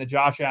confident saying that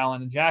Josh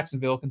Allen in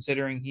Jacksonville,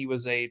 considering he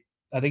was I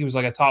think he was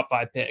like a top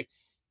 5 pick,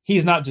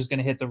 he's not going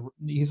to hit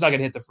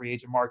the free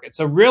agent market.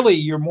 So really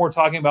you're more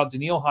talking about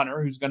Danielle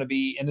Hunter, who's going to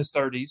be in his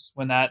 30s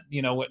when that,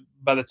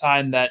 by the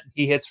time that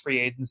he hits free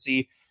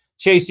agency.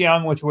 Chase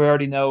Young, which we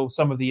already know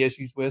some of the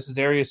issues with.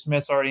 Darius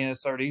Smith's already in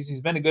his 30s.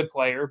 He's been a good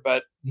player,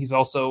 but he's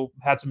also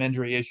had some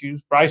injury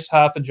issues. Bryce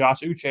Huff and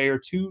Josh Uche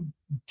are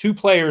two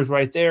players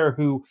right there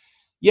who,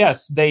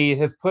 yes, they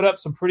have put up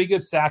some pretty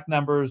good sack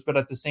numbers, but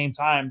at the same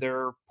time,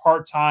 they're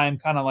part-time,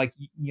 kind of like,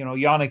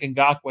 Yannick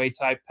Ngakoue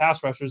type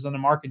pass rushers, and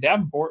Marcus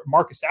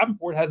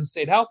Davenport hasn't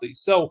stayed healthy.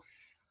 So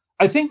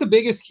I think the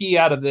biggest key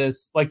out of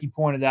this, like you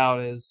pointed out,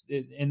 is,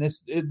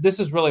 this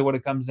is really what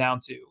it comes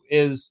down to,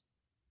 is,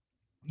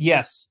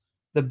 yes,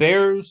 the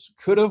Bears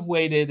could have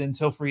waited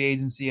until free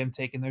agency and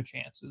taken their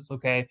chances,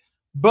 okay?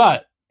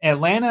 But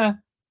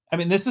Atlanta, I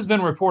mean, this has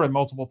been reported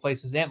multiple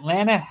places.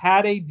 Atlanta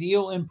had a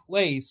deal in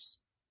place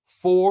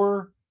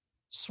for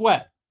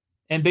Sweat.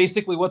 And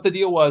basically what the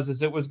deal was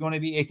is it was going to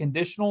be a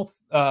conditional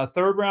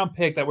third-round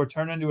pick that would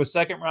turn into a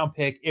second-round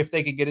pick if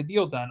they could get a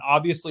deal done.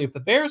 Obviously, if the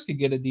Bears could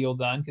get a deal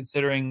done,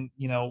 considering,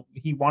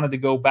 he wanted to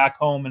go back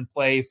home and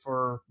play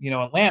for,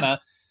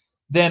 Atlanta,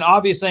 then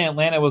obviously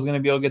Atlanta was going to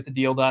be able to get the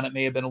deal done. It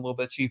may have been a little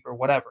bit cheaper,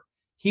 whatever.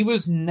 He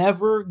was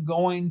never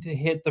going to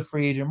hit the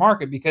free agent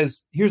market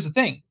because here's the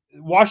thing.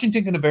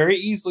 Washington could have very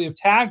easily have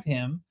tagged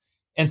him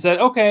and said,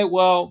 okay,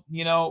 well,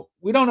 we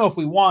don't know if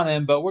we want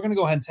him, but we're going to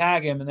go ahead and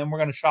tag him, and then we're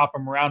going to shop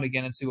him around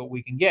again and see what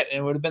we can get. And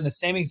it would have been the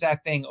same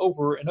exact thing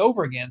over and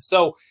over again.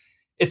 So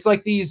it's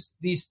like these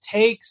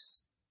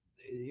takes,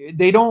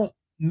 they don't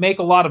make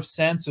a lot of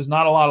sense. There's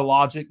not a lot of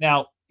logic.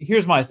 Now,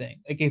 here's my thing.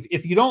 Like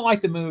if you don't like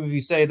the move, if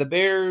you say the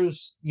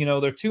Bears, they're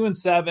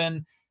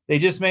 2-7, they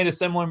just made a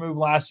similar move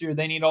last year.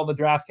 They need all the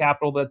draft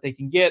capital that they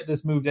can get.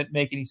 This move didn't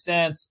make any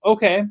sense.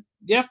 Okay.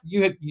 Yeah.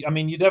 You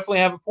definitely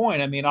have a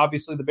point. I mean,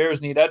 obviously the Bears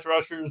need edge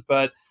rushers,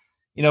 but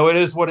it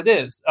is what it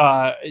is.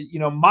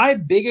 My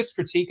biggest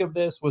critique of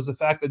this was the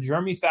fact that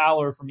Jeremy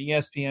Fowler from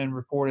ESPN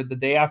reported the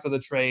day after the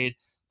trade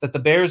that the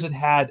Bears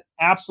had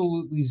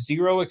absolutely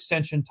zero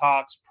extension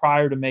talks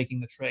prior to making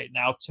the trade.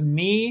 Now, to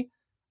me,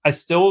 I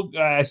still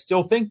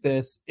think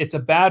it's a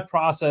bad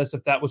process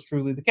if that was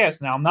truly the case.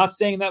 Now, I'm not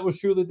saying that was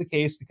truly the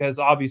case because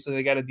obviously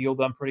they got a deal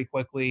done pretty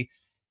quickly,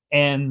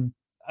 and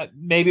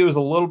maybe it was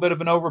a little bit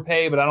of an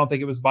overpay, but I don't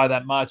think it was by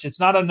that much. It's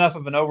not enough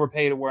of an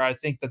overpay to where I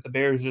think that the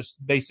Bears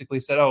just basically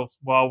said, oh,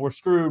 well, we're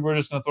screwed. We're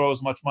just going to throw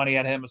as much money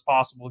at him as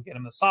possible to get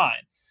him to sign.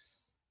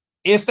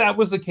 If that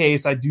was the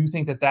case, I do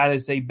think that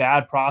is a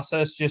bad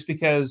process just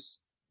because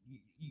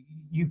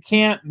you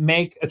can't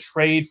make a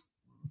trade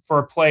for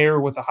a player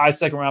with a high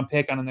second round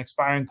pick on an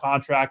expiring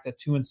contract at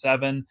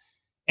 2-7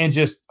 and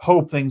just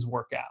hope things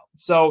work out.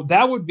 So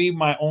that would be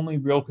my only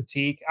real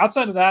critique.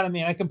 Outside of that, I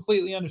mean, I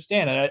completely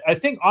understand it. I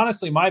think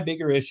honestly, my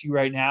bigger issue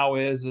right now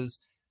is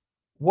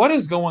what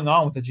is going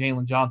on with the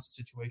Jalen Johnson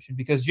situation?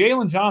 Because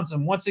Jalen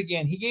Johnson, once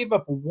again, he gave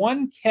up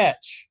one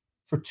catch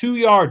for 2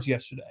 yards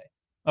yesterday.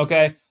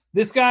 Okay.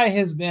 This guy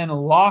has been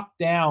locked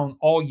down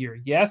all year.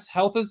 Yes,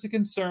 health is a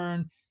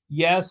concern.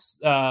 Yes,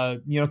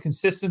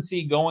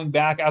 consistency going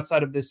back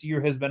outside of this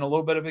year has been a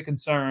little bit of a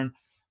concern.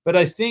 But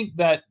I think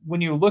that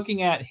when you're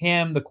looking at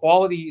him, the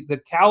quality, the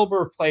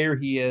caliber of player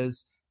he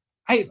is,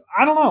 I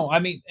don't know. I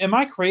mean, am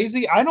I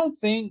crazy? I don't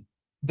think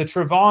the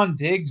Trevon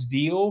Diggs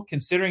deal,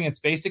 considering it's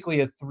basically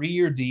a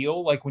 3-year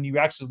deal, like when you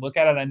actually look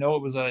at it, I know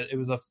it was a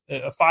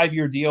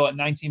 5-year deal at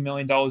 $19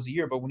 million a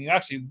year, but when you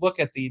actually look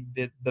at the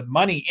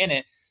money in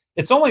it,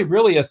 it's only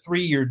really a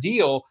 3-year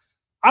deal.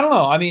 I don't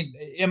know. I mean,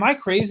 am I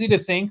crazy to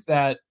think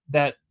that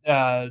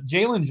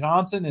Jalen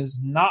Johnson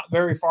is not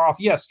very far off?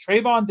 Yes,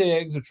 Trevon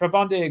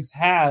Diggs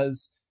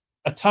has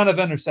a ton of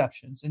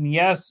interceptions. And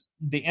yes,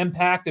 the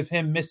impact of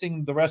him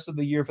missing the rest of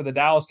the year for the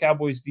Dallas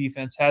Cowboys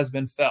defense has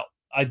been felt.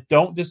 I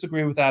don't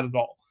disagree with that at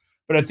all.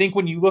 But I think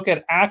when you look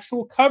at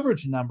actual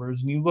coverage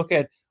numbers and you look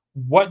at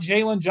what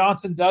Jalen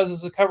Johnson does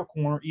as a cover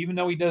corner, even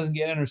though he doesn't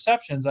get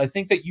interceptions, I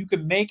think that you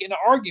can make an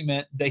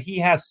argument that he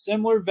has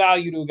similar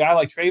value to a guy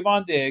like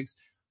Trevon Diggs,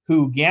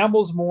 who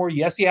gambles more.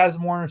 Yes, he has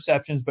more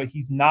interceptions, but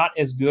he's not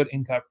as good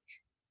in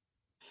coverage.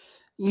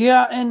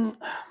 Yeah, and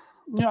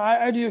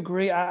I do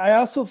agree. I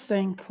also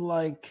think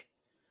like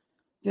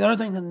the other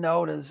thing to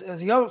note is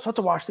you also have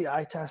to watch the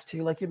eye test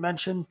too. Like you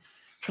mentioned,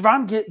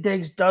 Trevon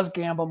Diggs does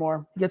gamble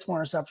more. He gets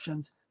more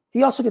interceptions.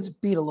 He also gets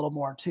beat a little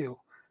more too.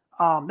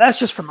 That's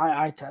just from my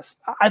eye test.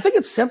 I think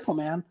it's simple,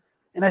 man.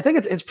 And I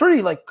think it's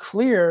pretty like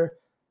clear.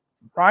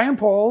 Ryan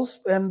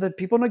Poles and the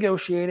people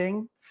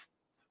negotiating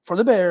for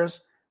the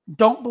Bears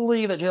don't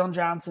believe that Jalen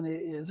Johnson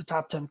is a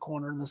top 10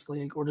 corner in this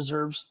league or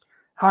deserves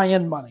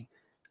high-end money.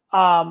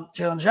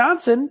 Jalen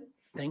Johnson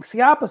thinks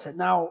the opposite.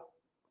 Now,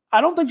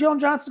 I don't think Jalen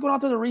Johnson is going out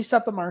there to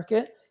reset the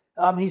market.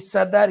 He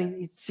said that.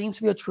 He seems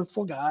to be a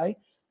truthful guy.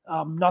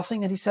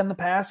 Nothing that he said in the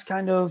past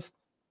kind of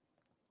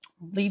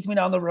leads me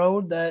down the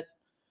road that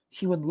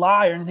he would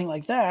lie or anything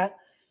like that.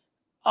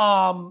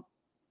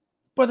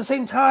 But at the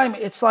same time,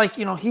 it's like,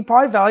 he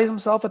probably values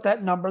himself at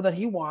that number that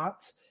he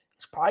wants.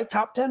 It's probably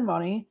top 10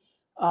 money.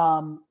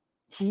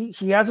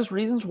 He has his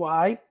reasons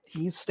why.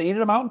 He's stated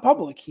them out in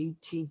public. He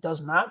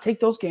does not take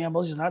those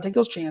gambles. He does not take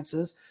those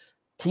chances.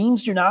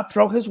 Teams do not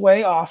throw his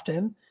way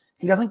often.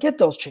 He doesn't get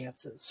those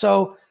chances.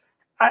 So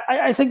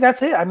I think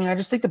that's it. I mean, I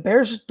just think the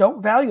Bears just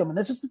don't value him. And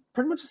this is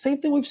pretty much the same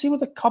thing we've seen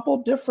with a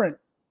couple different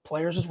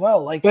players as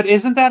well. Like, but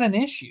isn't that an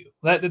issue?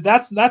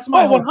 That's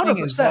my whole thing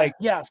is like,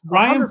 yes, 100%.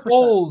 Ryan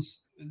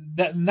Poles.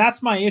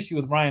 That's my issue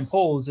with Ryan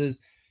Poles is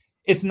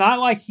it's not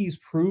like he's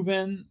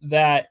proven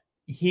that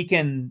he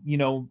can,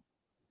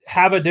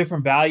 have a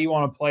different value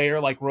on a player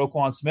like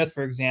Roquan Smith,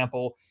 for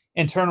example,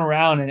 and turn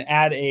around and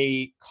add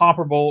a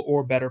comparable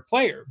or better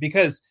player.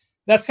 Because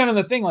that's kind of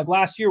the thing. Like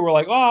last year, we're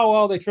like, oh,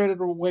 well, they traded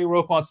away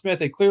Roquan Smith.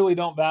 They clearly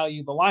don't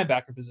value the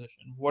linebacker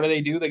position. What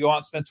do? They go out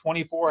and spend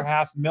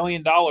 $24.5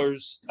 million,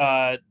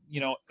 a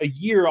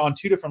year on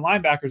 2 different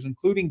linebackers,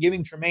 including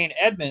giving Tremaine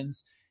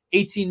Edmonds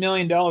 $18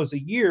 million a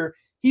year.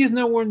 He's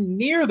nowhere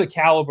near the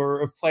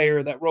caliber of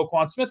player that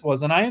Roquan Smith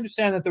was. And I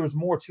understand that there was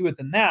more to it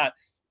than that.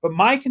 But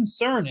my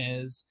concern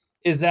is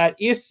that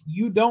if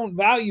you don't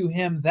value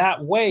him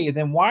that way,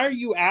 then why are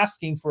you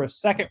asking for a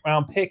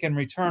second-round pick in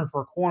return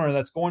for a corner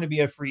that's going to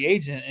be a free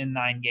agent in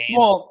 9 games?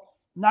 Well,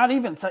 not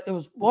even. It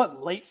was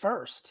late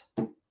first.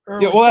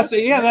 That's what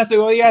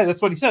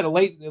he said. A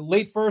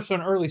late first or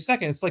an early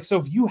second. It's like, so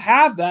if you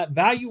have that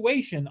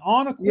valuation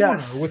on a corner,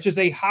 which is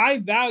a high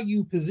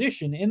value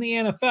position in the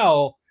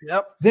NFL,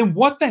 then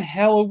what the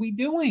hell are we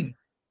doing?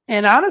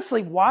 And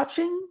honestly,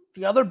 watching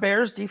the other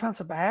Bears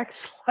defensive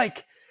backs,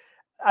 like,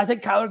 I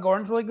think Kyler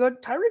Gordon's really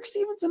good. Tyreek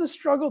Stevenson has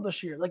struggled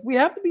this year. Like, we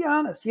have to be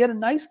honest. He had a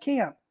nice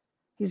camp.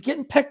 He's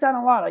getting picked on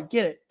a lot. I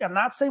get it. I'm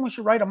not saying we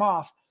should write him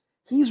off.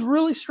 He's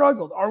really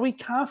struggled. Are we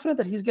confident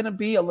that he's going to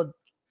be a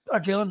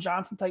Jalen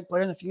Johnson type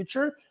player in the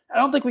future? I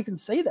don't think we can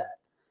say that.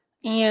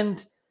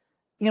 And,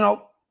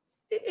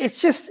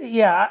 it's just,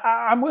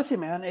 I'm with you,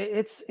 man.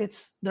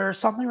 There's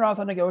something wrong with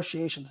the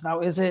negotiations. Now,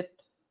 is it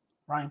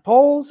Ryan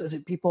Poles? Is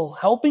it people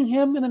helping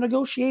him in the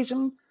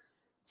negotiation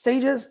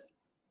stages?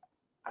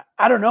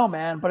 I don't know,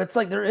 man, but it's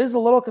like there is a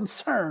little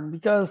concern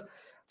because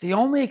the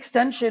only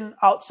extension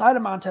outside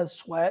of Montez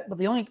Sweat, but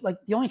the only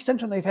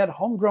extension they've had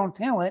homegrown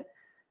talent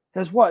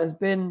has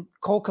been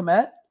Cole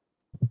Kmet.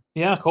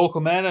 Yeah, Cole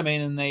Kmet. I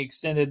mean, and they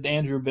extended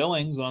Andrew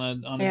Billings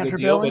on a good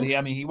deal, but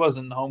he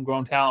wasn't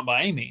homegrown talent by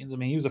any means. I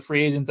mean, he was a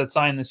free agent that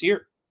signed this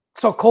year.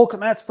 So Cole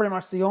Kmet's pretty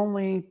much the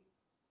only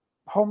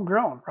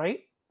homegrown,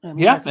 right?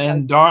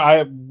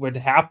 I would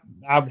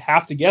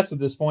have to guess at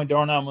this point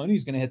Darnell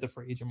Mooney's going to hit the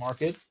free agent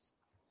market.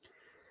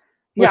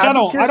 Which I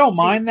don't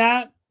mind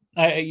that.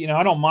 I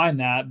don't mind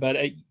that, but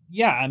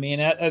I mean,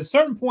 at a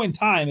certain point in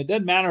time, it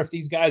doesn't matter if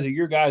these guys are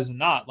your guys or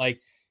not.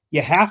 Like,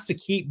 you have to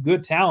keep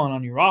good talent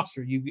on your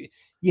roster. You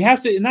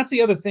have to, and that's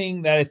the other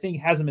thing that I think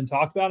hasn't been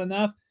talked about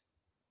enough.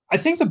 I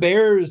think the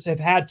Bears have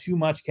had too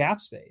much cap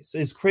space.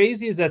 As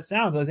crazy as that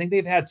sounds, I think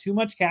they've had too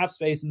much cap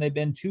space and they've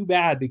been too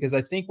bad because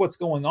I think what's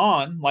going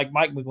on, like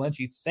Mike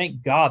McGlinchey,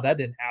 thank God that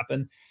didn't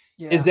happen,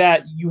 is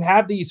that you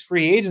have these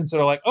free agents that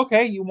are like,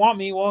 okay, you want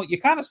me? Well, you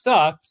kind of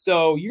suck,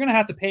 so you're going to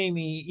have to pay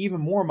me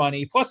even more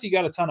money. Plus, you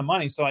got a ton of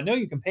money, so I know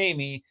you can pay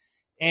me.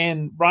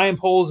 And Ryan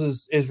Poles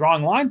is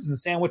drawing lines in the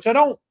sand, which I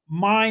don't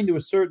mind to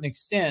a certain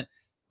extent,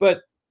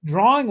 but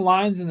drawing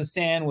lines in the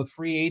sand with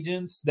free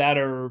agents that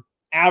are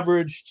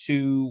average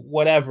to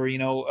whatever,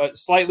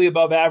 slightly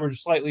above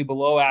average, slightly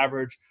below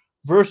average,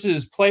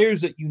 versus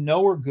players that you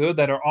know are good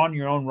that are on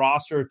your own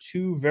roster,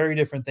 two very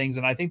different things.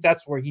 And I think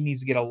that's where he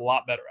needs to get a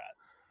lot better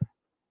at.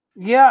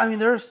 Yeah, I mean,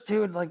 there's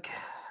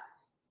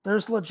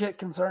legit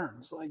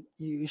concerns. Like,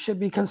 you should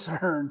be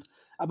concerned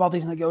about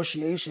these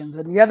negotiations.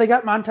 And yeah, they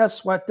got Montez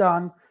Sweat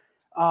done.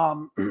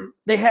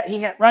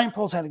 Ryan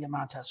Poles had to get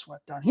Montez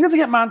Sweat done. He doesn't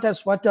get Montez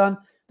Sweat done,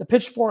 the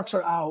pitchforks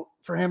are out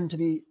for him to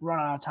be run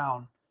out of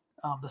town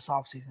this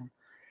offseason.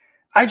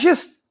 I'd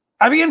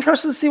be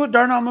interested to see what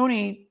Darnell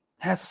Mooney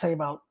has to say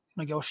about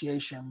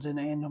negotiations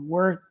and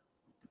where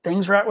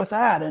things are at with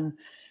that and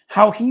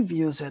how he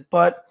views it.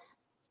 But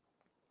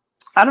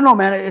I don't know,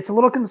 man. It's a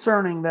little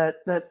concerning that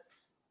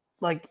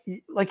like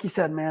you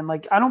said, man,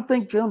 like, I don't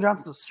think Jalen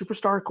Johnson's a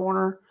superstar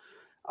corner.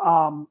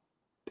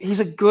 He's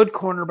a good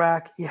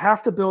cornerback. You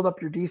have to build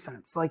up your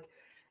defense. Like,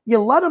 you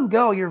let him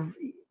go. You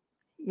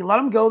let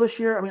him go this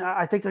year. I mean,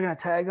 I think they're going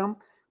to tag him,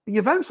 but you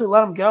eventually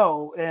let him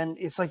go, and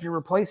it's like you're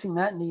replacing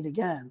that need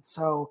again.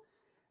 So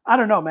I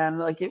don't know, man.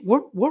 Like,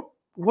 what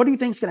do you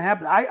think is going to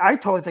happen? I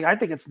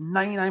think it's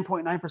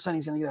 99.9%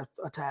 he's going to get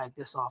a tag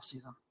this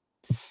offseason.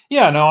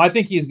 Yeah, no, I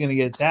think he's going to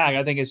get a tag.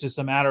 I think it's just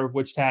a matter of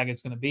which tag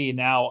it's going to be.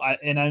 Now, I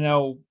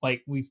know,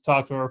 like, we've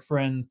talked to our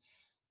friend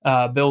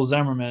Bill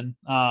Zimmerman,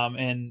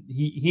 and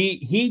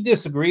he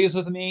disagrees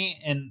with me,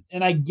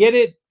 and I get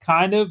it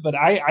kind of, but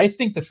I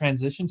think the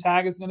transition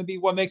tag is going to be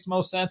what makes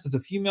most sense. It's a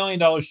few $1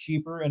 million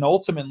cheaper, and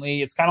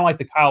ultimately it's kind of like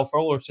the Kyle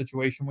Fuller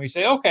situation where you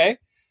say, okay,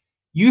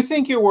 you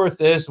think you're worth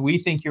this, we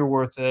think you're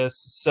worth this,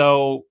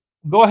 so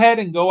go ahead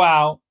and go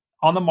out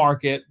on the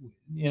market,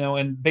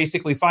 and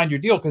basically find your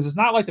deal, because it's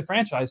not like the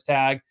franchise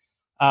tag.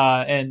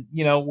 And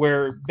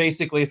where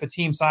basically if a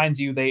team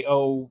signs you, they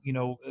owe,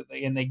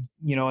 and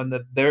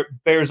the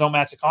Bears don't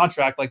match a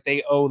contract, like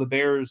they owe the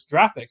Bears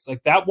draft picks.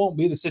 Like, that won't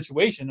be the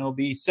situation. It'll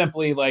be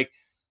simply like,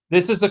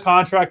 this is the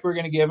contract we're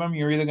going to give them.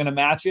 You're either going to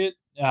match it,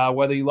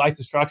 whether you like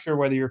the structure,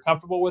 whether you're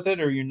comfortable with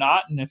it or you're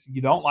not. And if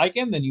you don't like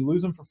him, then you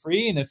lose him for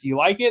free. And if you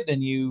like it,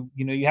 then you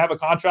have a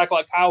contract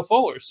like Kyle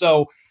Fuller.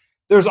 So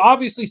there's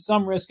obviously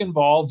some risk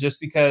involved,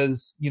 just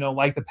because,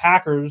 like the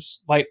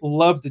Packers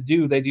love to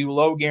do, they do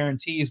low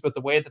guarantees, but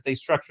the way that they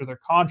structure their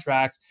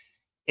contracts,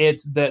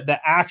 it's the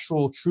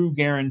actual true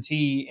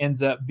guarantee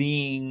ends up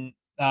being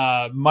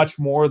much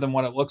more than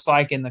what it looks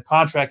like. And the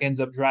contract ends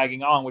up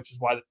dragging on, which is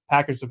why the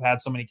Packers have had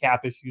so many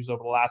cap issues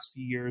over the last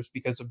few years,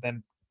 because of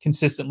them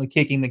consistently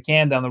kicking the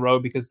can down the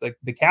road because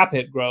the cap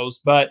hit grows.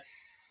 But,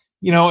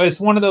 it's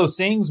one of those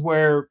things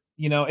where,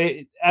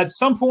 at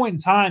some point in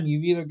time,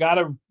 you've either got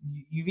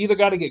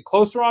to get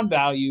closer on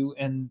value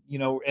and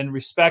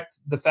respect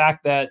the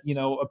fact that,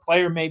 a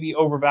player may be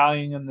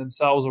overvaluing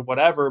themselves or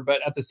whatever. But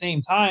at the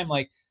same time,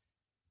 like,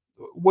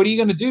 what are you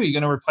going to do? You're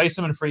going to replace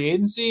them in free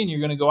agency, and you're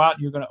going to go out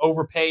and you're going to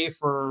overpay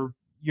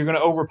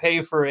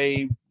for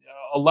a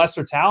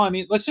lesser talent. I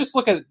mean, let's just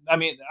look at,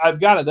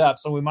 I've got it up,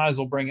 so we might as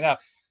well bring it up.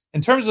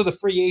 In terms of the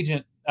free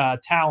agent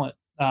talent,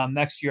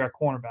 next year at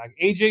cornerback,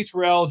 AJ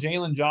Terrell,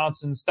 Jalen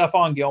Johnson,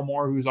 Stephon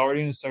Gilmore, who's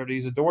already in his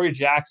 30s, Adoree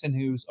Jackson,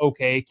 who's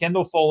okay,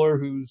 Kendall Fuller,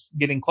 who's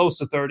getting close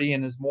to 30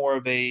 and is more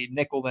of a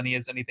nickel than he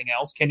is anything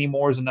else, Kenny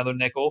Moore is another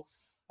nickel,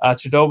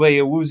 Chidobe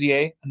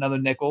Awuzie, another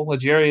nickel,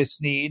 L'Jarius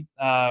Sneed,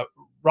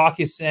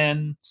 Rocky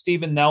Sin,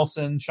 Steven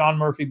Nelson, Sean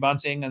Murphy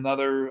Bunting,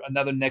 another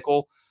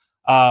nickel.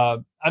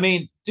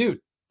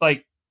 Dude,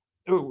 like,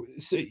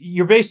 so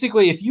you're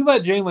basically, if you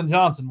let Jalen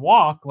Johnson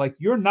walk, like,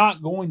 you're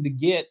not going to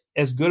get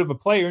as good of a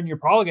player, and you're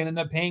probably going to end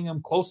up paying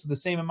him close to the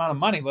same amount of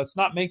money. Let's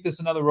not make this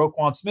another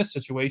Roquan Smith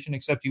situation,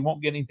 except you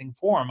won't get anything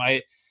for him.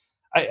 I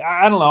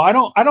don't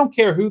know. I don't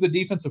care who the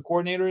defensive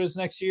coordinator is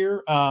next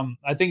year.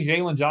 I think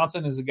Jalen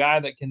Johnson is a guy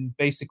that can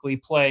basically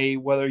play,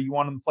 whether you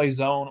want him to play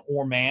zone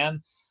or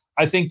man.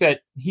 I think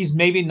that he's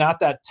maybe not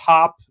that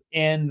top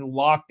end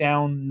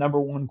lockdown number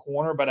one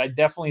corner, but I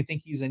definitely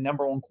think he's a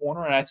number one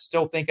corner. And I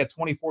still think at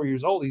 24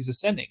 years old, he's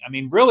ascending. I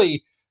mean,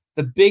 really,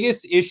 the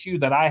biggest issue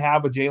that I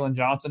have with Jalen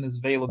Johnson is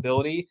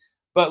availability.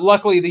 But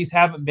luckily, these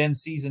haven't been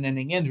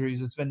season-ending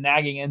injuries. It's been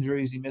nagging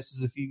injuries. He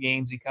misses a few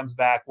games. He comes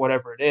back,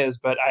 whatever it is.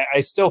 But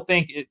I still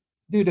think,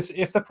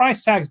 if the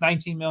price tag's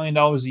 $19 million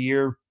a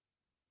year,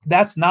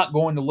 that's not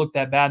going to look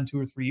that bad in 2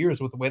 or 3 years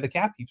with the way the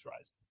cap keeps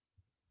rising.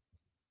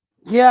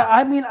 Yeah,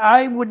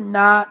 I would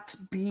not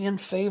be in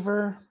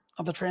favor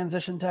of the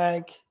transition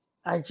tag.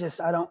 I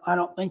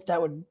don't think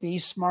that would be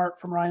smart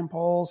from Ryan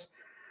Poles.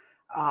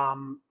 I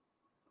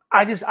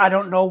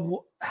don't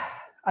know.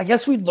 I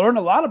guess we'd learn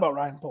a lot about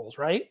Ryan Poles,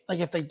 right? Like,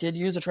 if they did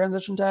use a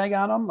transition tag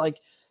on him, like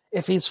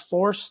if he's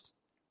forced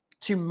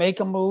to make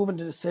a move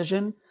and a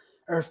decision,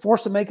 or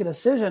forced to make a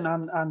decision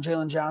on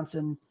Jalen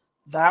Johnson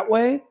that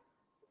way,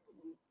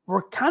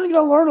 we're kind of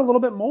going to learn a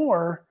little bit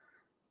more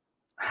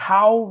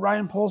how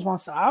Ryan Poles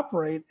wants to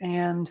operate.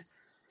 And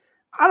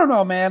I don't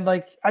know, man.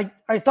 Like,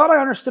 I thought I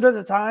understood at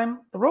the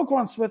time. The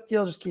Roquan Smith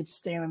deal just keeps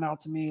standing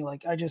out to me.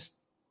 Like,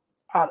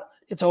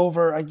 it's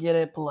over. I get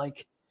it. But,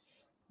 like,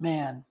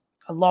 man,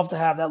 I'd love to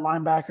have that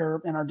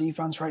linebacker in our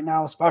defense right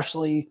now,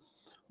 especially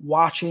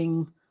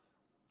watching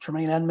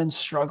Tremaine Edmonds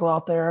struggle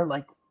out there.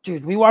 Like,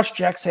 dude, we watched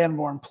Jack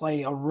Sanborn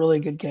play a really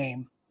good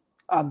game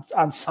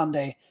on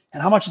Sunday.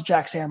 And how much is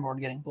Jack Sanborn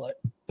getting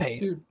paid?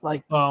 Dude,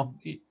 like, well,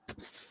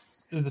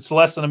 it's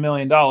less than $1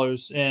 million,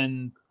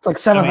 and it's like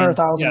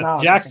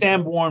 $700,000. Jack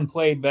Sanborn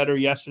played better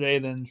yesterday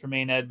than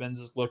Tremaine Edmonds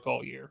has looked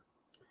all year.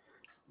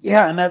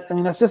 Yeah,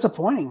 and that's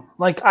disappointing.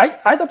 Like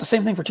I thought the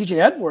same thing for TJ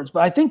Edwards,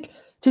 but I think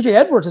TJ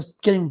Edwards is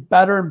getting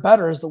better and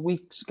better as the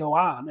weeks go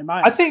on.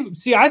 I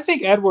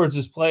think Edwards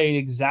has played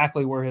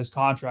exactly where his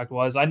contract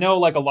was. I know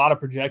like a lot of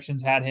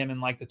projections had him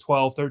in like the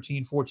 12,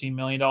 13, $14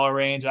 million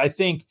range. I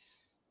think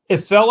it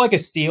felt like a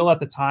steal at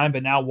the time,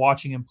 but now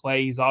watching him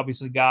play, he's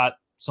obviously got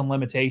some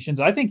limitations.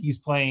 I think he's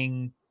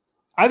playing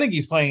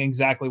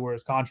exactly where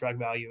his contract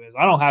value is.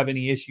 I don't have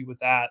any issue with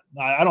that.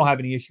 I don't have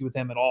any issue with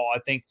him at all. I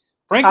think,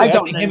 frankly, I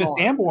think him and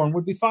Sanborn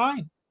would be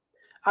fine.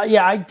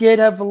 I did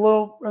have a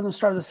little – at the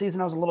start of the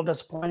season, I was a little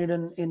disappointed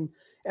in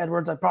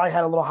Edwards. I probably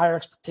had a little higher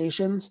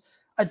expectations.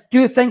 I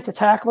do think the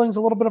tackling is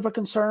a little bit of a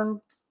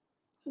concern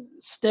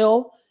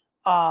still,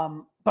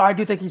 but I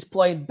do think he's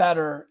played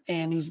better,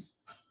 and he's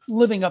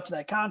living up to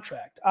that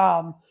contract.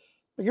 But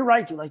you're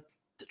right, dude. Like,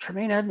 the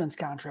Tremaine Edmonds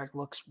contract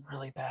looks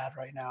really bad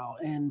right now,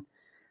 and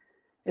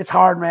it's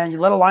hard, man. You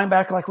let a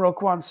linebacker like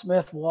Roquan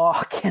Smith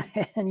walk,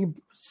 and you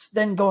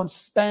then go and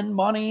spend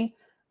money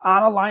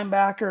on a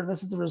linebacker, and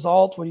this is the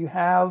result when you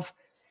have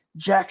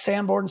Jack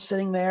Sanborn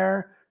sitting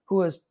there,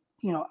 who is,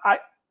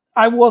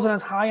 I wasn't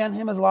as high on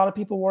him as a lot of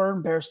people were,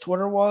 and Bears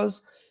Twitter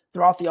was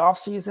throughout the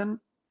offseason.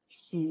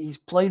 He's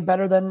played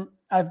better than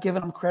I've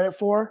given him credit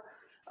for.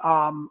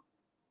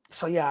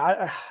 So,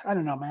 yeah, I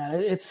don't know, man.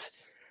 It's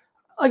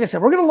like I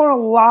said, we're going to learn a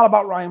lot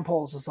about Ryan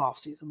Poles this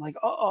offseason, like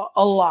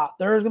a lot.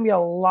 There's going to be a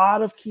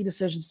lot of key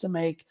decisions to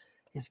make.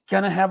 He's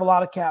going to have a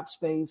lot of cap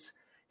space.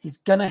 He's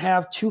going to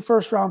have 2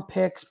 first-round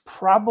picks,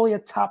 probably a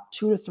top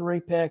 2 to 3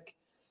 pick.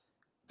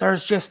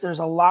 There's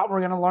a lot we're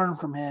going to learn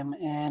from him.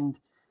 And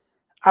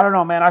I don't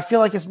know, man. I feel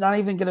like it's not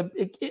even going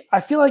to –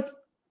 I feel like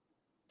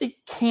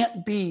it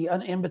can't be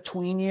an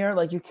in-between year.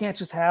 Like, you can't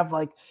just have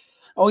like,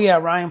 oh, yeah,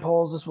 Ryan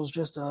Poles, this was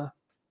just a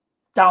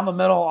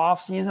down-the-middle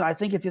offseason. I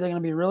think it's either going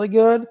to be really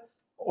good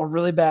or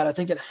really bad. I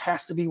think it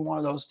has to be one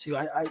of those two.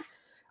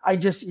 I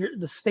just –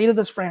 the state of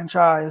this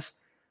franchise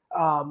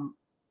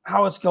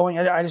how it's going,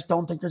 I just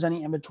don't think there's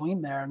any in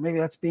between there. And maybe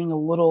that's being a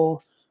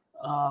little,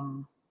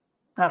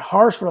 not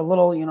harsh, but a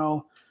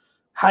little,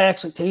 high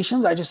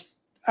expectations.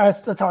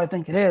 That's how I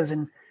think it is.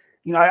 And,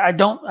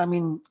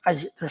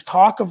 there's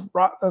talk of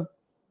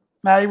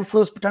Matt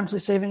Eberflus potentially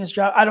saving his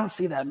job. I don't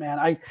see that,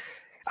 man.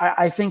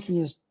 I think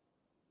he's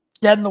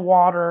dead in the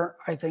water.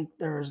 I think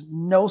there's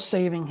no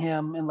saving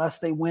him unless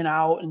they win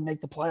out and make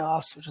the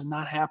playoffs, which is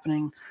not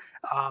happening.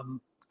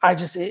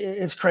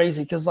 It's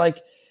crazy. Cause like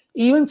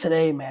even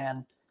today,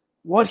 man,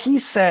 what he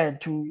said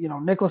to,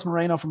 Nicholas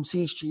Moreno from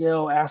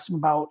CHGO, asked him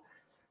about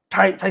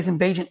Tyson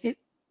Bagent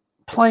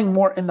playing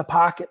more in the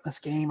pocket in this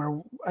game,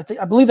 or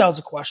I believe that was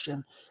a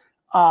question.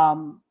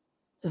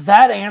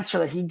 That answer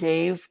that he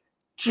gave,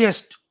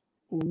 just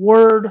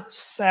word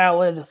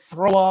salad,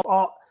 throw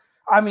up.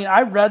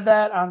 I read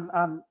that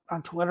on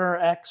Twitter,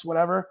 X,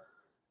 whatever,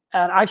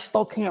 and I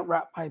still can't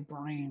wrap my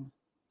brain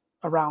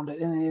around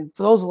it. And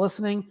for those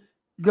listening,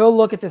 go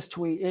look at this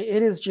tweet.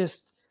 It is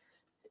just,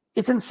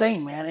 it's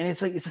insane, man. And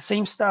it's the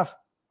same stuff.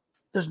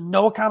 There's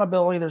no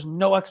accountability. There's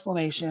no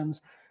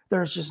explanations.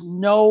 There's just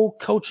no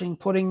coaching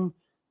putting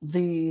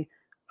the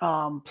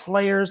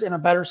players in a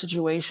better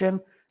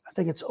situation. I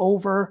think it's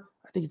over.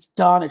 I think it's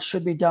done. It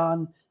should be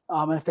done.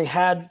 And if they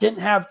didn't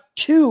have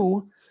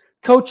 2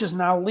 coaches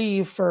now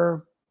leave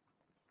for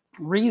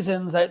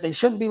reasons that they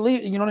shouldn't be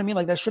leaving, you know what I mean?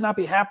 Like, that should not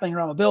be happening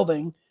around the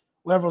building,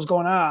 whatever was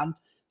going on.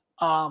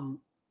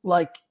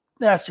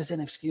 That's just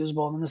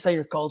inexcusable. And then to say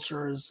your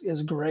culture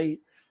is great.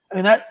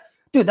 I mean,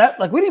 we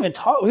touched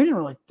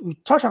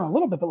on it a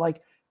little bit, but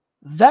like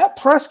that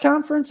press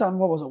conference on,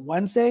 what was it,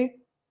 Wednesday,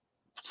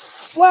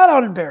 flat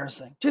out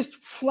embarrassing, just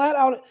flat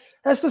out.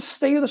 That's the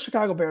state of the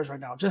Chicago Bears right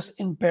now. Just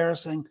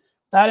embarrassing.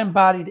 That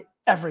embodied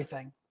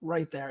everything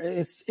right there.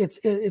 It's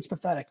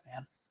pathetic,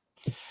 man.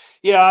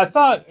 Yeah, I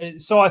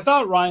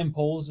thought Ryan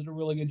Poles did a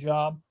really good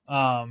job.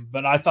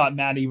 But I thought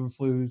Matt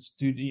Eberflus,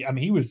 dude,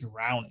 he was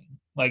drowning,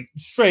 like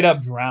straight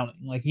up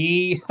drowning. Like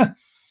he,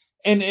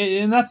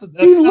 and that's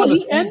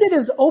he ended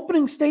his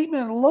opening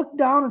statement and looked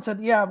down and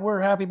said, "Yeah, we're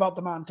happy about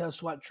the Montez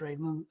Sweat trade,"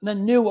 and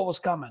then knew what was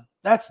coming.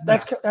 That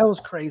was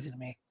crazy to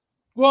me.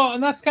 Well,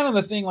 and that's kind of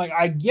the thing. Like,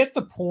 I get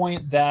the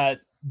point that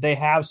they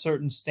have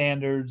certain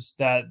standards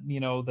that,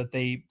 that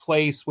they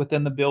place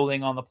within the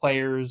building on the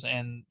players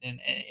and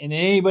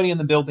anybody in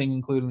the building,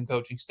 including the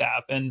coaching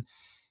staff. And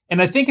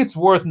I think it's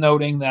worth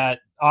noting that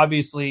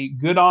obviously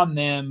good on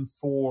them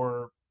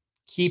for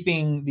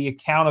keeping the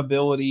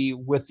accountability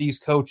with these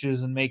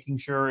coaches and making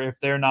sure if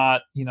they're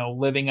not,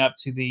 living up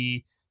to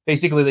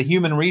basically the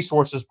human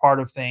resources part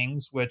of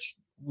things, which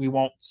we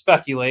won't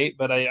speculate,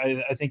 but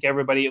I think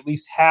everybody at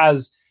least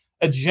has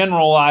a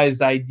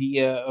generalized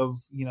idea of,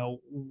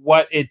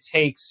 what it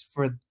takes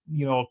for,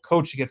 a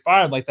coach to get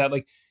fired like that.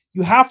 Like,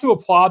 you have to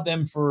applaud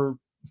them for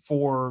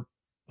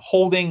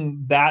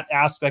holding that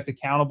aspect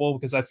accountable,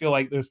 because I feel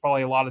like there's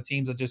probably a lot of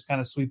teams that just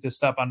kind of sweep this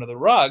stuff under the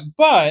rug.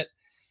 But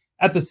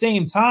at the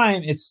same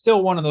time, it's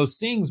still one of those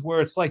things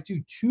where it's like,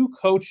 dude, 2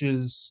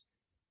 coaches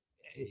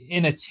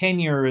in a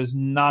tenure is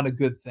not a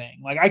good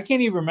thing. Like, I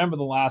can't even remember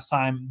the last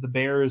time the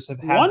Bears have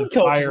had one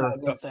coach fire is not a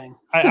good thing.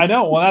 I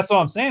know. Well, that's what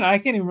I'm saying. I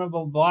can't even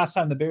remember the last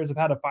time the Bears have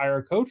had to fire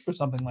a coach for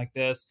something like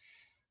this.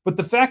 But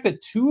the fact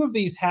that 2 of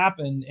these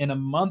happened in a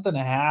month and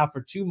a half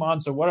or 2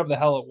 months or whatever the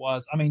hell it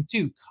was, I mean,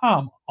 dude,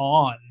 come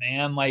on,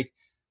 man. Like,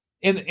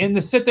 in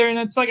the sit there, and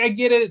it's like, I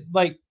get it.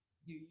 Like,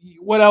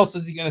 what else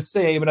is he going to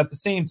say? But at the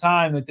same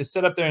time, like, to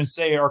sit up there and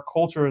say our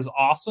culture is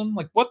awesome.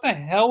 Like, what the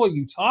hell are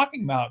you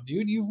talking about,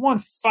 dude? You've won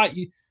 5.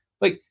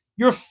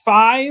 You're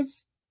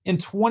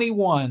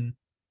 5-21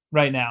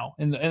 right now.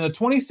 In the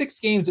 26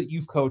 games that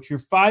you've coached, you're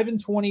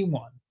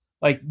 5-21.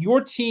 Like,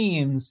 your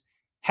teams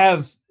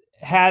have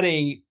had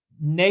a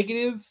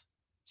negative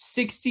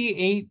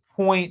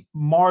 68-point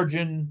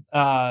margin,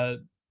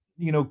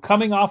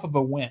 coming off of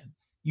a win.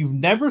 You've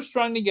never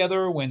strung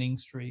together a winning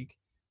streak.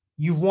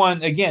 You've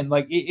won, again,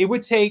 like, it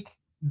would take,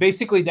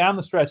 basically down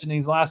the stretch in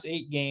these last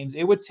 8 games,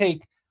 it would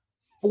take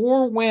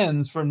 4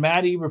 wins from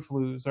Matt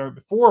Eberflus, or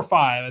 4 or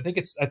 5. I think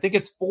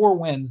it's 4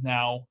 wins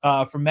now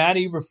from Matt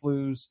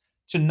Eberflus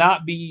to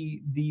not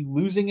be the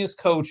losingest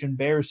coach in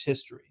Bears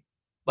history.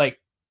 Like,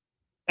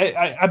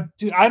 I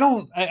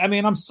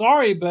mean, I'm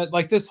sorry, but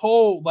like, this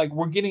whole, like,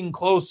 we're getting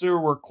closer,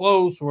 we're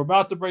close, we're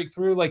about to break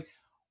through. Like,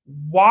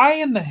 why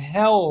in the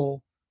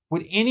hell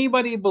would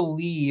anybody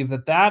believe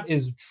that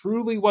is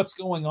truly what's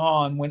going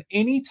on when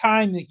any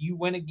time that you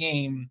win a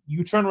game,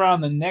 you turn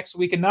around the next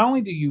week and not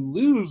only do you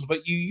lose,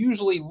 but you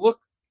usually look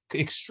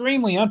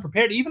extremely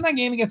unprepared. Even that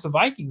game against the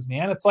Vikings,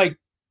 man, it's like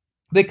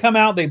they come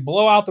out, they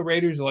blow out the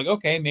Raiders. You're like,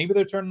 okay, maybe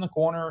they're turning the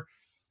corner.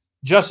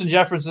 Justin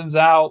Jefferson's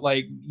out.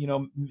 Like,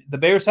 the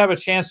Bears have a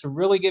chance to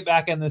really get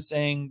back in this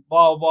thing,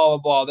 blah, blah, blah,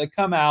 blah. They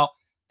come out.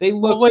 They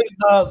look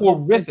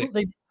horrific.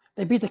 They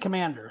beat the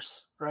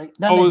Commanders, right?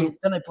 Then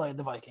they played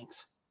the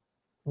Vikings.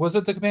 Was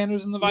it the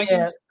Commanders and the Vikings?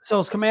 Yeah, so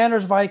it's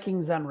Commanders,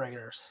 Vikings, then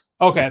Raiders.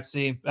 Okay,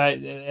 see,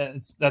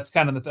 that's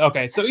kind of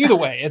okay. So either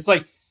way, it's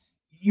like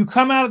you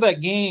come out of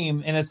that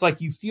game and it's like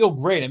you feel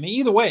great. I mean,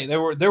 either way, they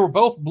were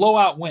both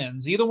blowout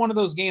wins. Either one of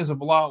those games are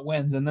blowout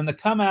wins, and then to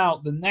come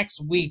out the next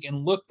week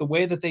and look the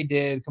way that they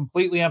did,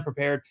 completely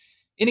unprepared.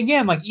 And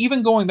again, like,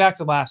 even going back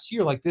to last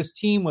year, like, this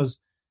team was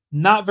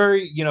not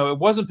very, it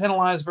wasn't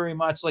penalized very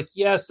much. Like,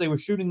 yes, they were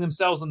shooting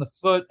themselves in the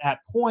foot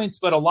at points,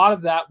 but a lot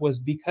of that was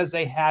because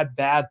they had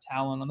bad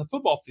talent on the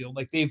football field.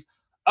 Like, they've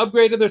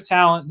upgraded their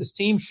talent. This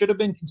team should have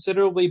been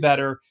considerably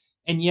better,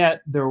 and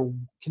yet they're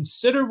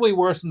considerably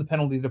worse in the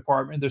penalty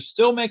department. They're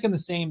still making the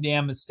same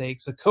damn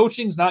mistakes. The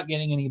coaching's not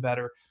getting any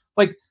better.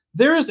 Like,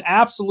 there is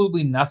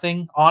absolutely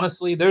nothing,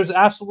 honestly, there's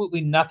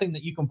absolutely nothing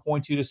that you can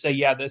point to say,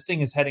 yeah, this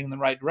thing is heading in the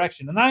right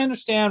direction. And I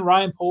understand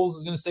Ryan Poles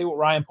is going to say what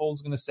Ryan Poles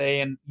is going to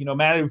say. And,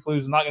 Matt Eberflus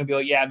is not going to be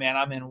like, yeah, man,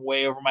 I'm in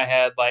way over my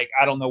head. Like,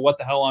 I don't know what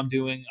the hell I'm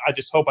doing. I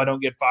just hope I don't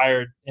get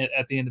fired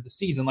at the end of the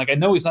season. Like, I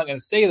know he's not going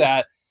to say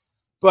that.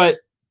 But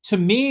to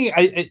me,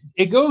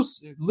 it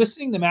goes,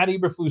 listening to Matt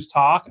Eberflus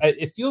talk,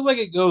 it feels like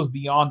it goes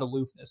beyond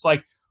aloofness.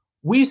 Like,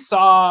 we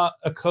saw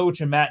a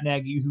coach in Matt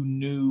Nagy who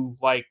knew,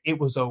 like, it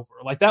was over.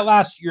 Like, that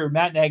last year,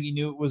 Matt Nagy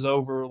knew it was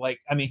over. Like,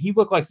 I mean, he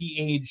looked like he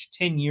aged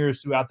 10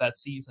 years throughout that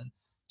season.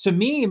 To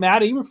me,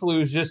 Matt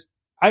Eberflus just,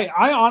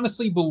 I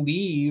honestly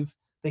believe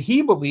that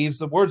he believes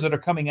the words that are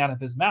coming out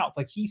of his mouth.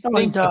 Like, he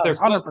thinks that they're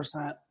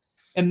 100%.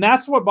 And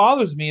that's what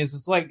bothers me is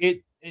it's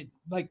like,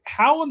 like,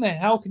 how in the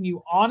hell can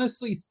you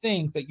honestly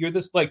think that you're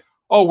this, like,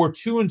 oh, we're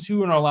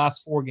 2-2 in our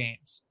last 4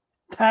 games?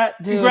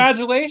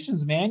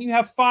 Congratulations, man. You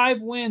have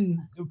 5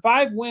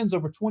 wins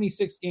over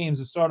 26 games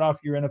to start off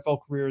your NFL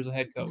career as a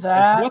head coach.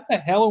 Like, what the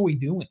hell are we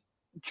doing?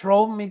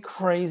 Drove me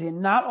crazy.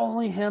 And not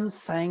only him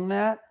saying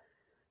that,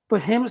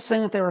 but him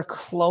saying that they were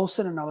close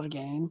in another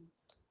game.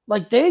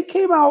 Like, they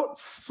came out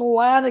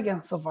flat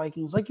against the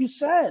Vikings. Like you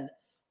said,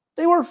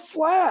 they were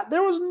flat.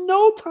 There was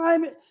no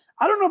time.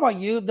 I don't know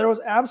about you. There was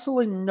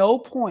absolutely no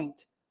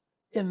point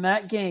in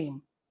that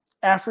game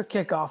after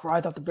kickoff where I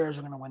thought the Bears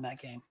were going to win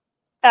that game.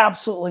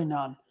 Absolutely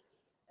none.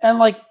 And,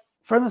 like,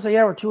 for them to say,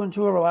 yeah, we're 2-2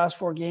 over the last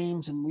 4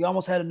 games, and we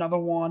almost had another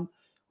one.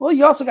 Well,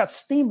 you also got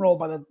steamrolled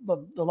by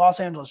the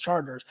Los Angeles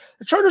Chargers.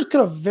 The Chargers could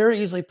have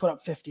very easily put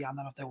up 50 on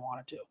them if they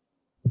wanted to.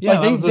 Yeah,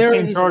 like, that was the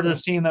same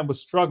Chargers team that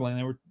was struggling.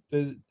 They were,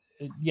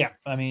 yeah.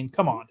 I mean,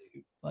 come on,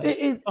 dude.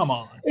 Like, come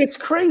on. It's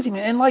crazy,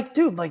 man. And, like,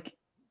 dude, like,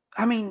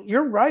 I mean,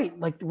 you're right.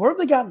 Like, where have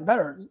they gotten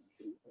better? You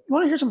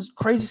want to hear some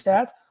crazy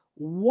stats?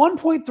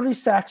 1.3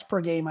 sacks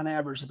per game on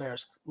average, the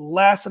Bears.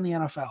 Last in the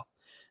NFL.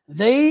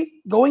 They,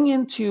 going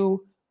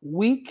into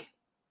week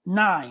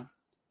 9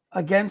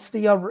 against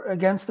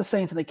the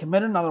Saints, and they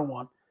committed another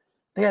one,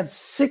 they had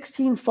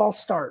 16 false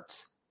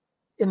starts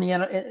in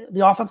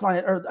the offense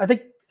line, or I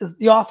think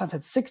the offense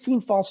had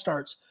 16 false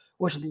starts,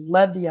 which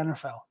led the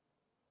NFL.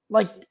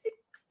 Like,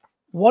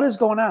 what is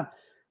going on?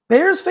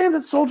 Bears fans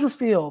at Soldier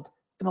Field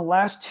in the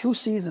last 2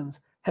 seasons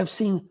have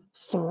seen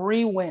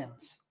 3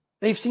 wins.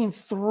 They've seen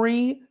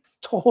 3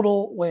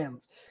 total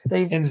wins.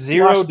 And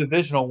 0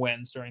 divisional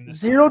wins during this.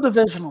 0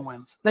 divisional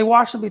wins. They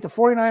watched them beat the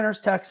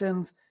 49ers,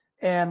 Texans,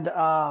 and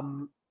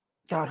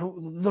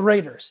the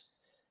Raiders.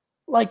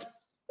 Like,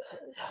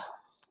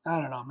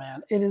 I don't know,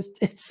 man.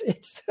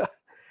 It's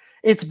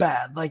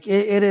bad. Like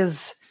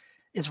it's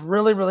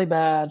really, really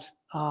bad.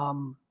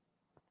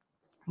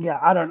 Yeah,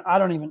 I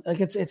don't even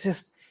like it's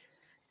just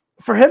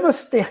for him to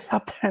stand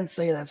up there and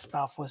say that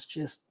stuff was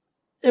just,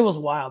 it was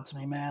wild to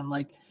me, man.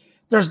 Like,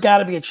 there's got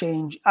to be a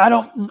change. I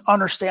don't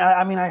understand.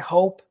 I mean, I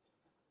hope,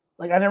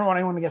 like, I never want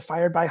anyone to get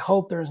fired, but I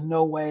hope there's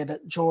no way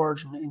that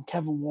George and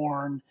Kevin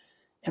Warren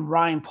and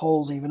Ryan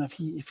Poles, even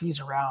if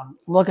he's around,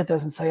 look at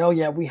this and say, oh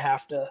yeah, we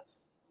have to,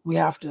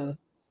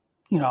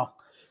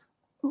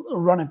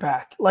 run it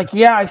back. Like,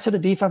 yeah, I said the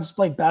defense has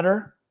played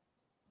better,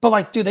 but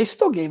like, dude, they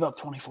still gave up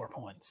 24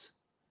 points.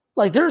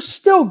 Like, they're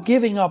still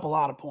giving up a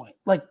lot of points.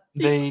 Like,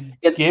 they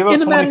gave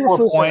up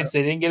 24 points.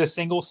 They didn't get a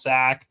single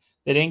sack.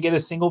 They didn't get a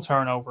single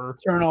turnover.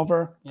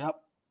 Yep.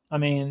 I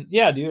mean,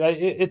 yeah,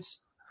 dude,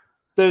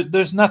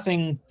 there's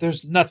nothing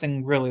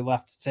really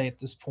left to say at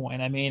this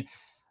point. I mean,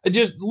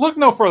 just look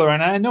no further.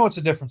 And I know it's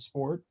a different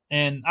sport,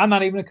 and I'm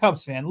not even a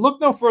Cubs fan.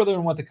 Look no further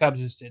than what the Cubs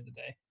just did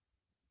today.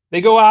 They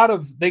go out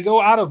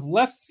of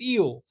left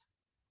field.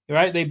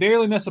 Right? They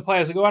barely miss a play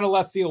as they go out of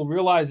left field,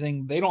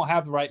 realizing they don't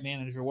have the right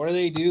manager. What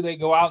do? They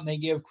go out and they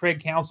give Craig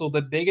Counsell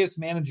the biggest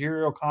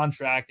managerial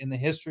contract in the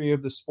history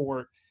of the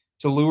sport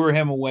to lure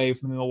him away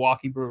from the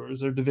Milwaukee Brewers,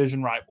 their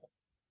division rival.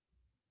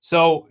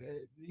 So,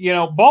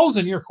 balls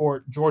in your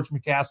court, George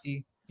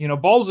McCaskey.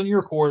 Balls in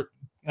your court,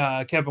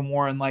 Kevin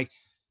Warren. Like,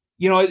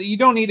 you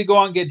don't need to go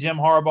out and get Jim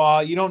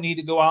Harbaugh. You don't need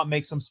to go out and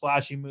make some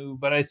splashy move.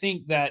 But I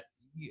think that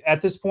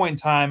at this point in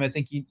time, I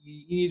think you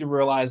need to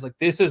realize, like,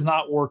 this is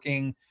not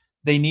working.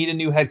 They need a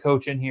new head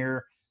coach in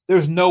here.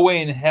 There's no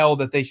way in hell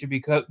that they should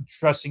be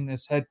trusting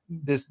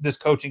this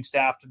coaching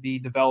staff to be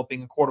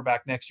developing a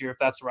quarterback next year if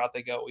that's the route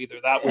they go either.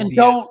 That would be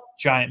a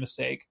giant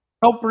mistake.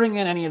 Don't bring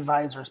in any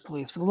advisors,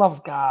 please. For the love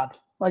of God.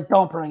 Like,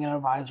 don't bring in an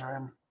advisor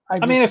in.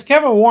 I mean, if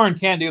Kevin Warren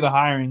can't do the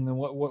hiring, then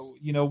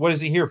what is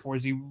he here for?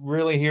 Is he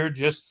really here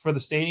just for the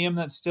stadium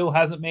that still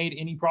hasn't made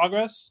any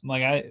progress?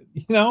 Like,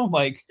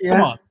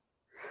 come on.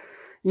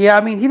 Yeah,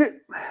 I mean,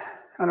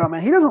 I don't know,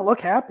 man. He doesn't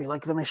look happy.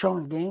 Like, when they show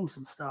him in games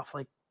and stuff,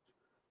 like,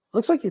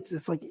 looks like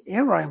it's like,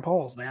 and Ryan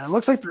Poles, man. It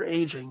looks like they're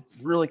aging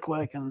really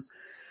quick, and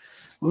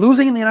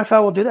losing in the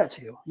NFL will do that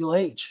to you. You'll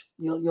age.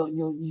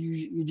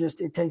 You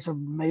just, it takes a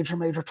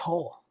major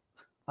toll.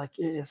 Like,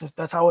 it's just,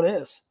 that's how it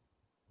is.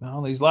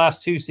 Well, these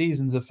last 2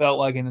 seasons have felt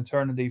like an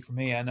eternity for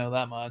me. I know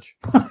that much.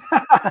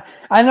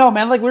 I know,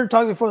 man. Like, we were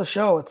talking before the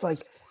show. It's like,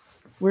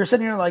 we were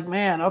sitting here like,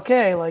 man,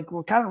 okay, like,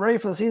 we're kind of ready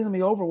for the season to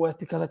be over with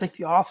because I think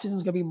the offseason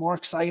is going to be more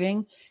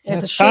exciting.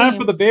 And it's time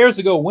for the Bears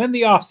to go win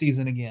the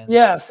offseason again.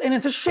 Yes, and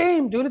it's a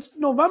shame, dude. It's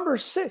November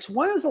 6th.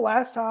 When is the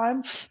last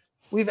time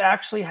we've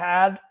actually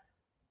had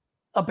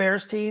a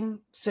Bears team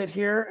sit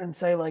here and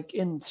say, like,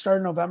 in start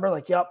of November,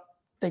 like, yep,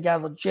 they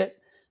got a legit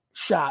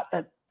shot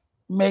at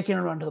making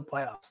a run to the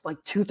playoffs?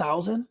 Like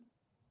 2000?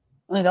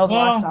 I think that was the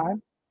last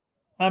time.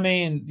 I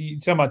mean, you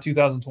talking about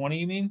 2020,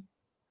 you mean?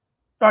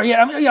 Oh,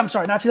 yeah, I'm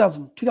sorry, not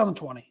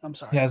 2020. I'm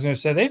sorry. Yeah, I was going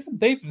to say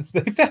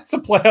they've had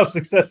some playoff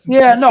success.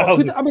 Yeah, no,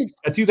 2020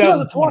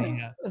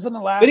 has been the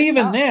last. But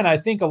even then, I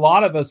think a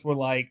lot of us were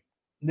like,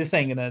 "This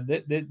ain't gonna.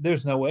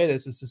 There's no way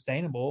this is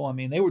sustainable." I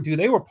mean, they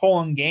were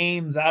pulling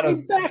games out of.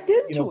 They backed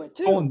into it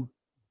too.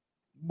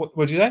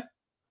 What'd you say?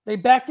 They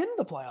backed into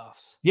the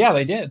playoffs. Yeah,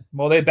 they did.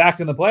 Well, they backed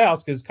in the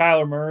playoffs because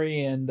Kyler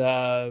Murray and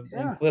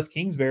Cliff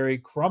Kingsbury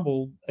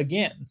crumbled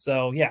again.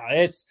 So yeah,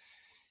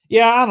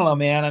 I don't know,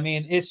 man. I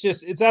mean,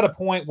 it's at a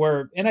point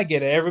where, and I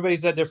get it,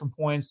 everybody's at different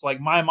points. Like,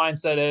 my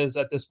mindset is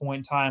at this point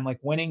in time, like,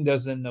 winning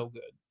does them no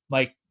good.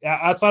 Like,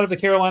 outside of the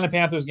Carolina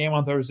Panthers game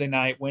on Thursday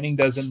night, winning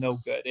does them no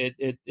good.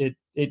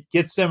 It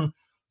gets them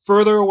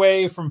further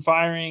away from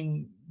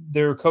firing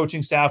their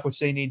coaching staff, which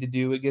they need to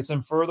do. It gets them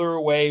further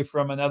away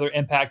from another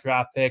impact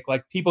draft pick.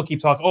 Like, people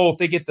keep talking, if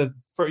they get the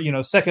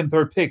second,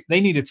 third pick,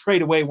 they need to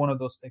trade away one of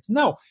those picks.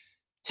 No.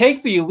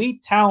 Take the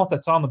elite talent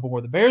that's on the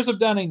board. The Bears have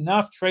done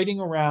enough trading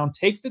around.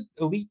 Take the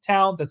elite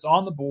talent that's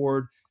on the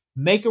board.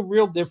 Make a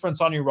real difference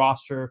on your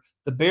roster.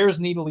 The Bears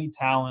need elite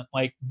talent.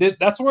 Like,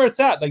 that's where it's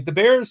at. Like, the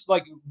Bears,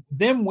 like,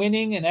 them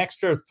winning an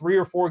extra 3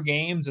 or 4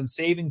 games and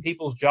saving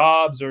people's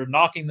jobs or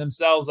knocking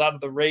themselves out of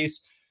the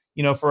race,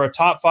 for a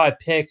top 5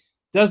 pick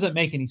doesn't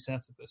make any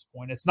sense at this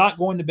point. It's not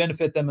going to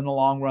benefit them in the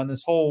long run.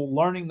 This whole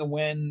learning the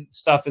win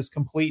stuff is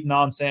complete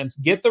nonsense.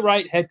 Get the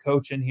right head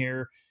coach in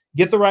here.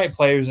 Get the right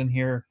players in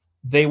here.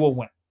 They will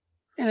win.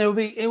 And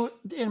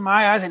in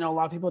my eyes, I know a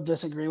lot of people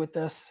disagree with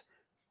this.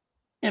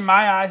 In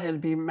my eyes, it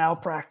would be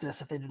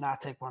malpractice if they did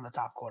not take one of the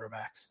top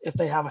quarterbacks, if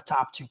they have a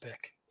top 2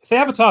 pick. If they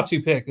have a top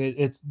 2 pick,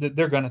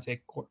 they're going to take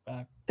a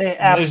quarterback. They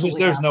absolutely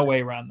there's no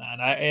way around that.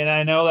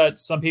 I know that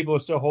some people are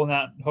still holding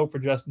out hope for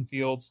Justin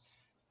Fields.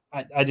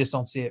 I just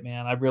don't see it,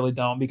 man. I really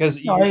don't, because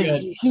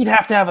he'd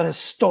have to have a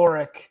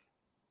historic.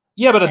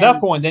 Yeah, but at that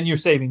point, then you're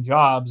saving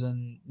jobs,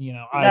 and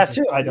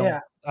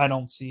I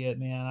don't see it,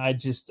 man.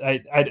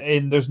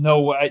 And there's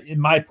no way, in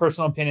my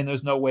personal opinion,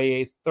 there's no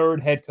way a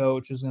third head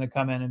coach is going to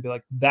come in and be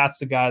like, that's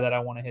the guy that I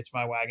want to hitch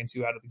my wagon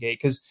to out of the gate.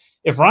 Because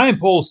if Ryan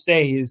Poles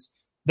stays,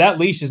 that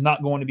leash is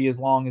not going to be as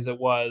long as it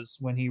was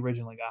when he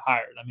originally got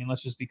hired. I mean,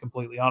 let's just be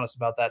completely honest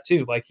about that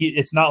too. Like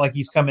it's not like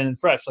he's coming in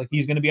fresh. Like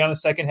he's going to be on a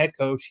second head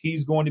coach.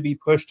 He's going to be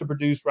pushed to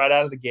produce right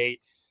out of the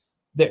gate.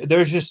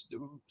 There's just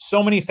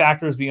so many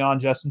factors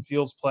beyond Justin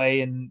Fields'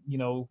 play, and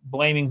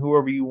blaming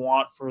whoever you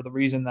want for the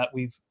reason that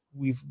we've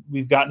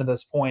gotten to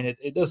this point.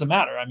 It doesn't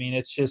matter. I mean,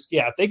 it's just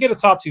if they get a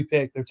top 2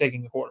 pick, they're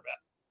taking a quarterback.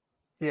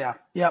 Yeah.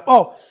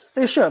 Oh,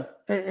 they should.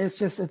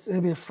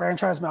 It'd be a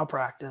franchise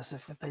malpractice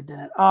if they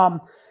didn't.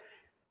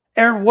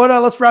 Aaron,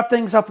 let's wrap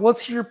things up.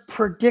 What's your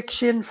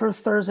prediction for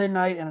Thursday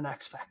night and an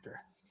X Factor?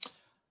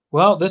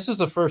 Well, this is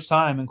the first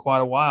time in quite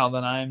a while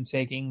that I'm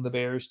taking the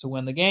Bears to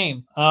win the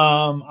game.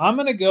 I'm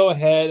going to go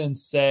ahead and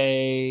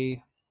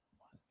say,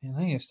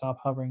 I need to stop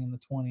hovering in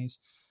the 20s.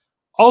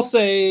 I'll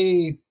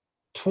say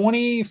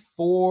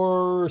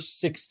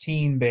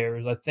 24-16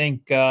 Bears. I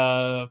think,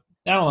 I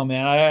don't know,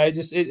 man.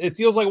 It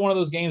feels like one of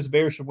those games the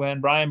Bears should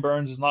win. Brian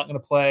Burns is not going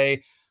to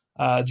play.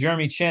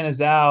 Jeremy Chin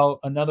is out.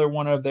 Another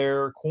one of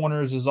their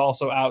corners is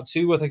also out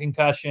too with a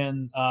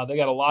concussion. They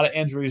got a lot of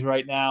injuries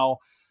right now.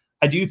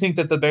 I do think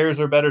that the Bears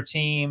are a better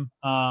team.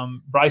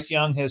 Bryce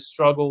Young has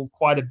struggled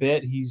quite a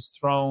bit. He's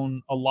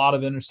thrown a lot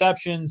of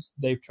interceptions.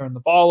 They've turned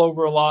the ball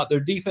over a lot. Their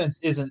defense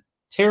isn't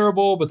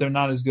terrible, but they're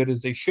not as good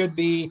as they should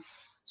be.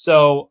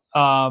 So,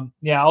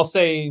 I'll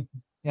say,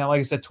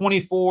 like I said,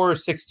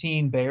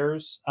 24-16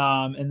 Bears.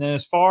 And then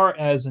as far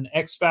as an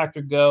X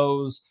Factor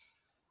goes,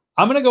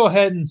 I'm going to go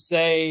ahead and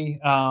say,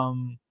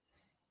 I'm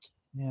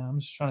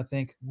just trying to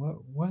think what.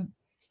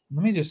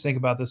 Let me just think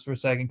about this for a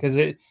second, because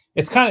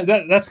it's kind of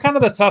that's kind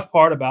of the tough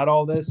part about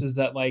all this is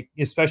that, like,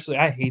 especially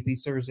I hate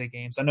these Thursday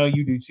games. I know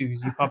you do too,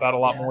 because you pump out a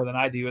lot more than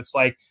I do. It's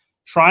like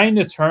trying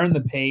to turn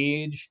the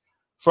page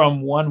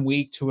from one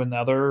week to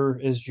another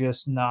is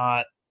just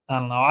not. I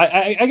don't know.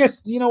 I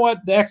guess you know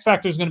what, the X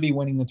factor is going to be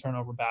winning the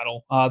turnover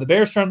battle. The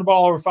Bears turned the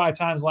ball over 5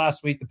 times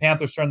last week. The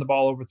Panthers turned the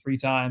ball over 3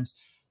 times.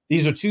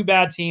 These are 2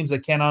 bad teams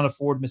that cannot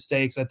afford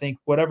mistakes. I think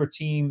whatever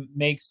team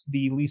makes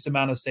the least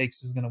amount of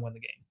mistakes is going to win the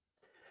game.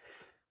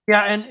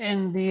 Yeah,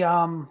 and the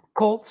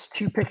Colts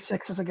 2 pick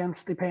sixes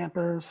against the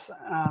Panthers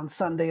on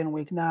Sunday in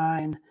Week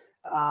 9.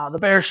 The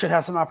Bears should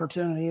have some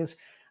opportunities.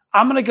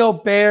 I'm going to go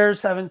Bears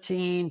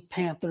 17,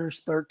 Panthers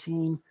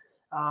 13.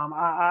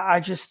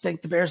 I just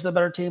think the Bears are the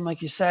better team,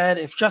 like you said.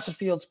 If Justin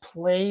Fields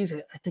plays,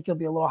 I think he'll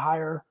be a little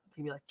higher,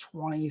 maybe like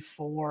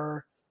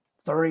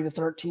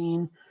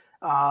 24-30-13.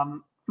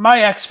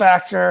 My X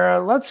factor,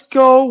 let's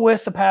go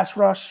with the pass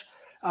rush.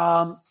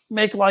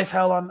 Make life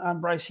hell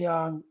on Bryce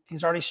Young.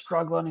 He's already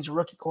struggling. He's a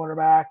rookie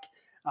quarterback.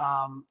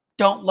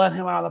 Don't let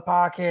him out of the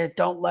pocket.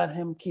 Don't let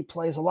him keep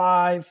plays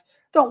alive.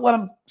 Don't let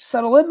him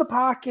settle in the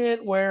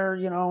pocket where,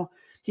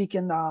 he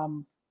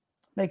can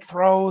make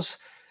throws.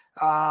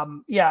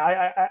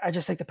 I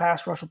just think the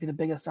pass rush will be the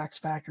biggest X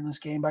factor in this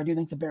game. But I do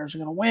think the Bears are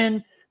going to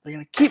win. They're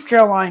going to keep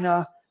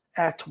Carolina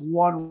at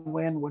 1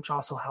 win, which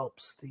also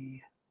helps the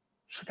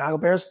Chicago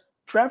Bears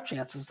draft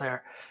chances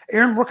there.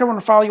 Aaron, where can I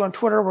want to follow you on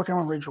Twitter? Where can I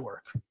want to read your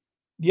work?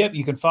 Yep,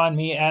 you can find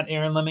me at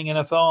Aaron Lemming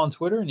NFL on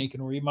Twitter, and you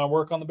can read my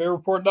work on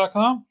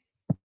thebearreport.com.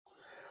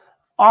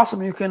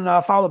 Awesome. You can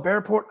follow the Bear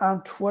Report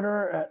on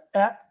Twitter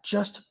at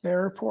just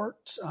Bear Report.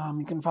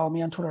 You can follow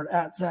me on Twitter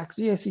at Zach,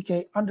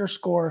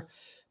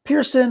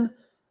 ZACK_Pearson.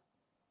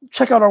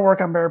 Check out our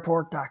work on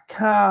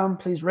bearreport.com.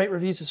 Please rate,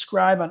 review,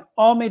 subscribe on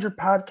all major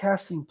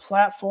podcasting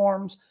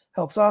platforms.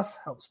 Helps us,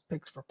 helps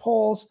picks for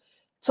polls.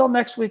 Until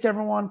next week,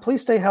 everyone,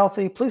 please stay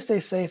healthy. Please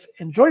stay safe.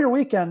 Enjoy your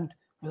weekend.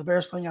 The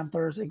Bears playing on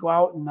Thursday. Go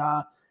out and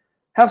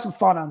have some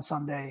fun on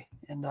Sunday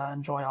and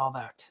enjoy all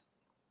that.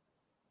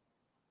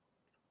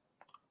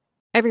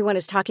 Everyone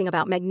is talking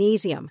about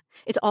magnesium.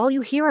 It's all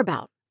you hear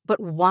about. But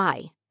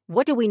why?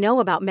 What do we know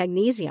about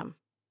magnesium?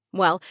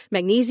 Well,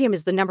 magnesium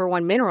is the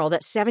 #1 mineral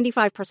that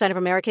 75% of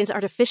Americans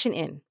are deficient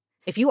in.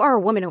 If you are a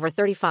woman over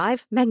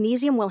 35,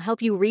 magnesium will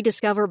help you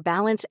rediscover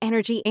balance,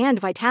 energy, and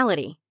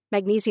vitality.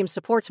 Magnesium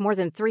supports more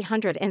than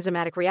 300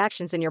 enzymatic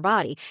reactions in your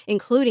body,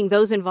 including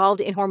those involved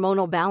in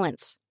hormonal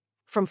balance.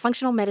 From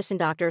functional medicine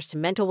doctors to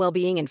mental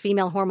well-being and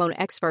female hormone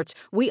experts,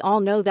 we all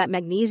know that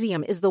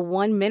magnesium is the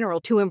one mineral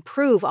to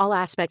improve all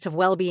aspects of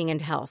well-being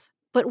and health.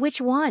 But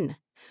which one?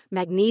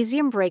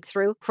 Magnesium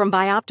Breakthrough from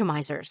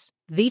Bioptimizers,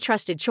 the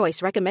trusted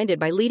choice recommended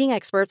by leading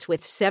experts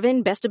with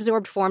 7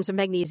 best-absorbed forms of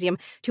magnesium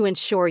to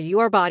ensure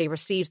your body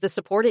receives the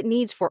support it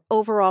needs for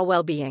overall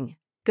well-being.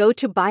 Go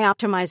to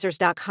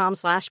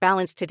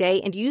bioptimizers.com/balance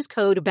today and use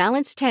code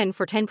BALANCE10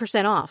 for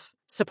 10% off.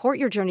 Support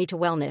your journey to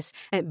wellness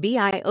at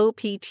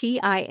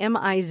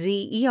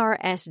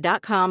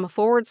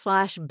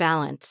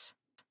bioptimizers.com/balance.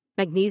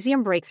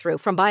 Magnesium Breakthrough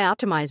from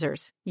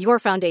Bioptimizers, your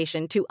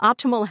foundation to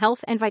optimal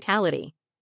health and vitality.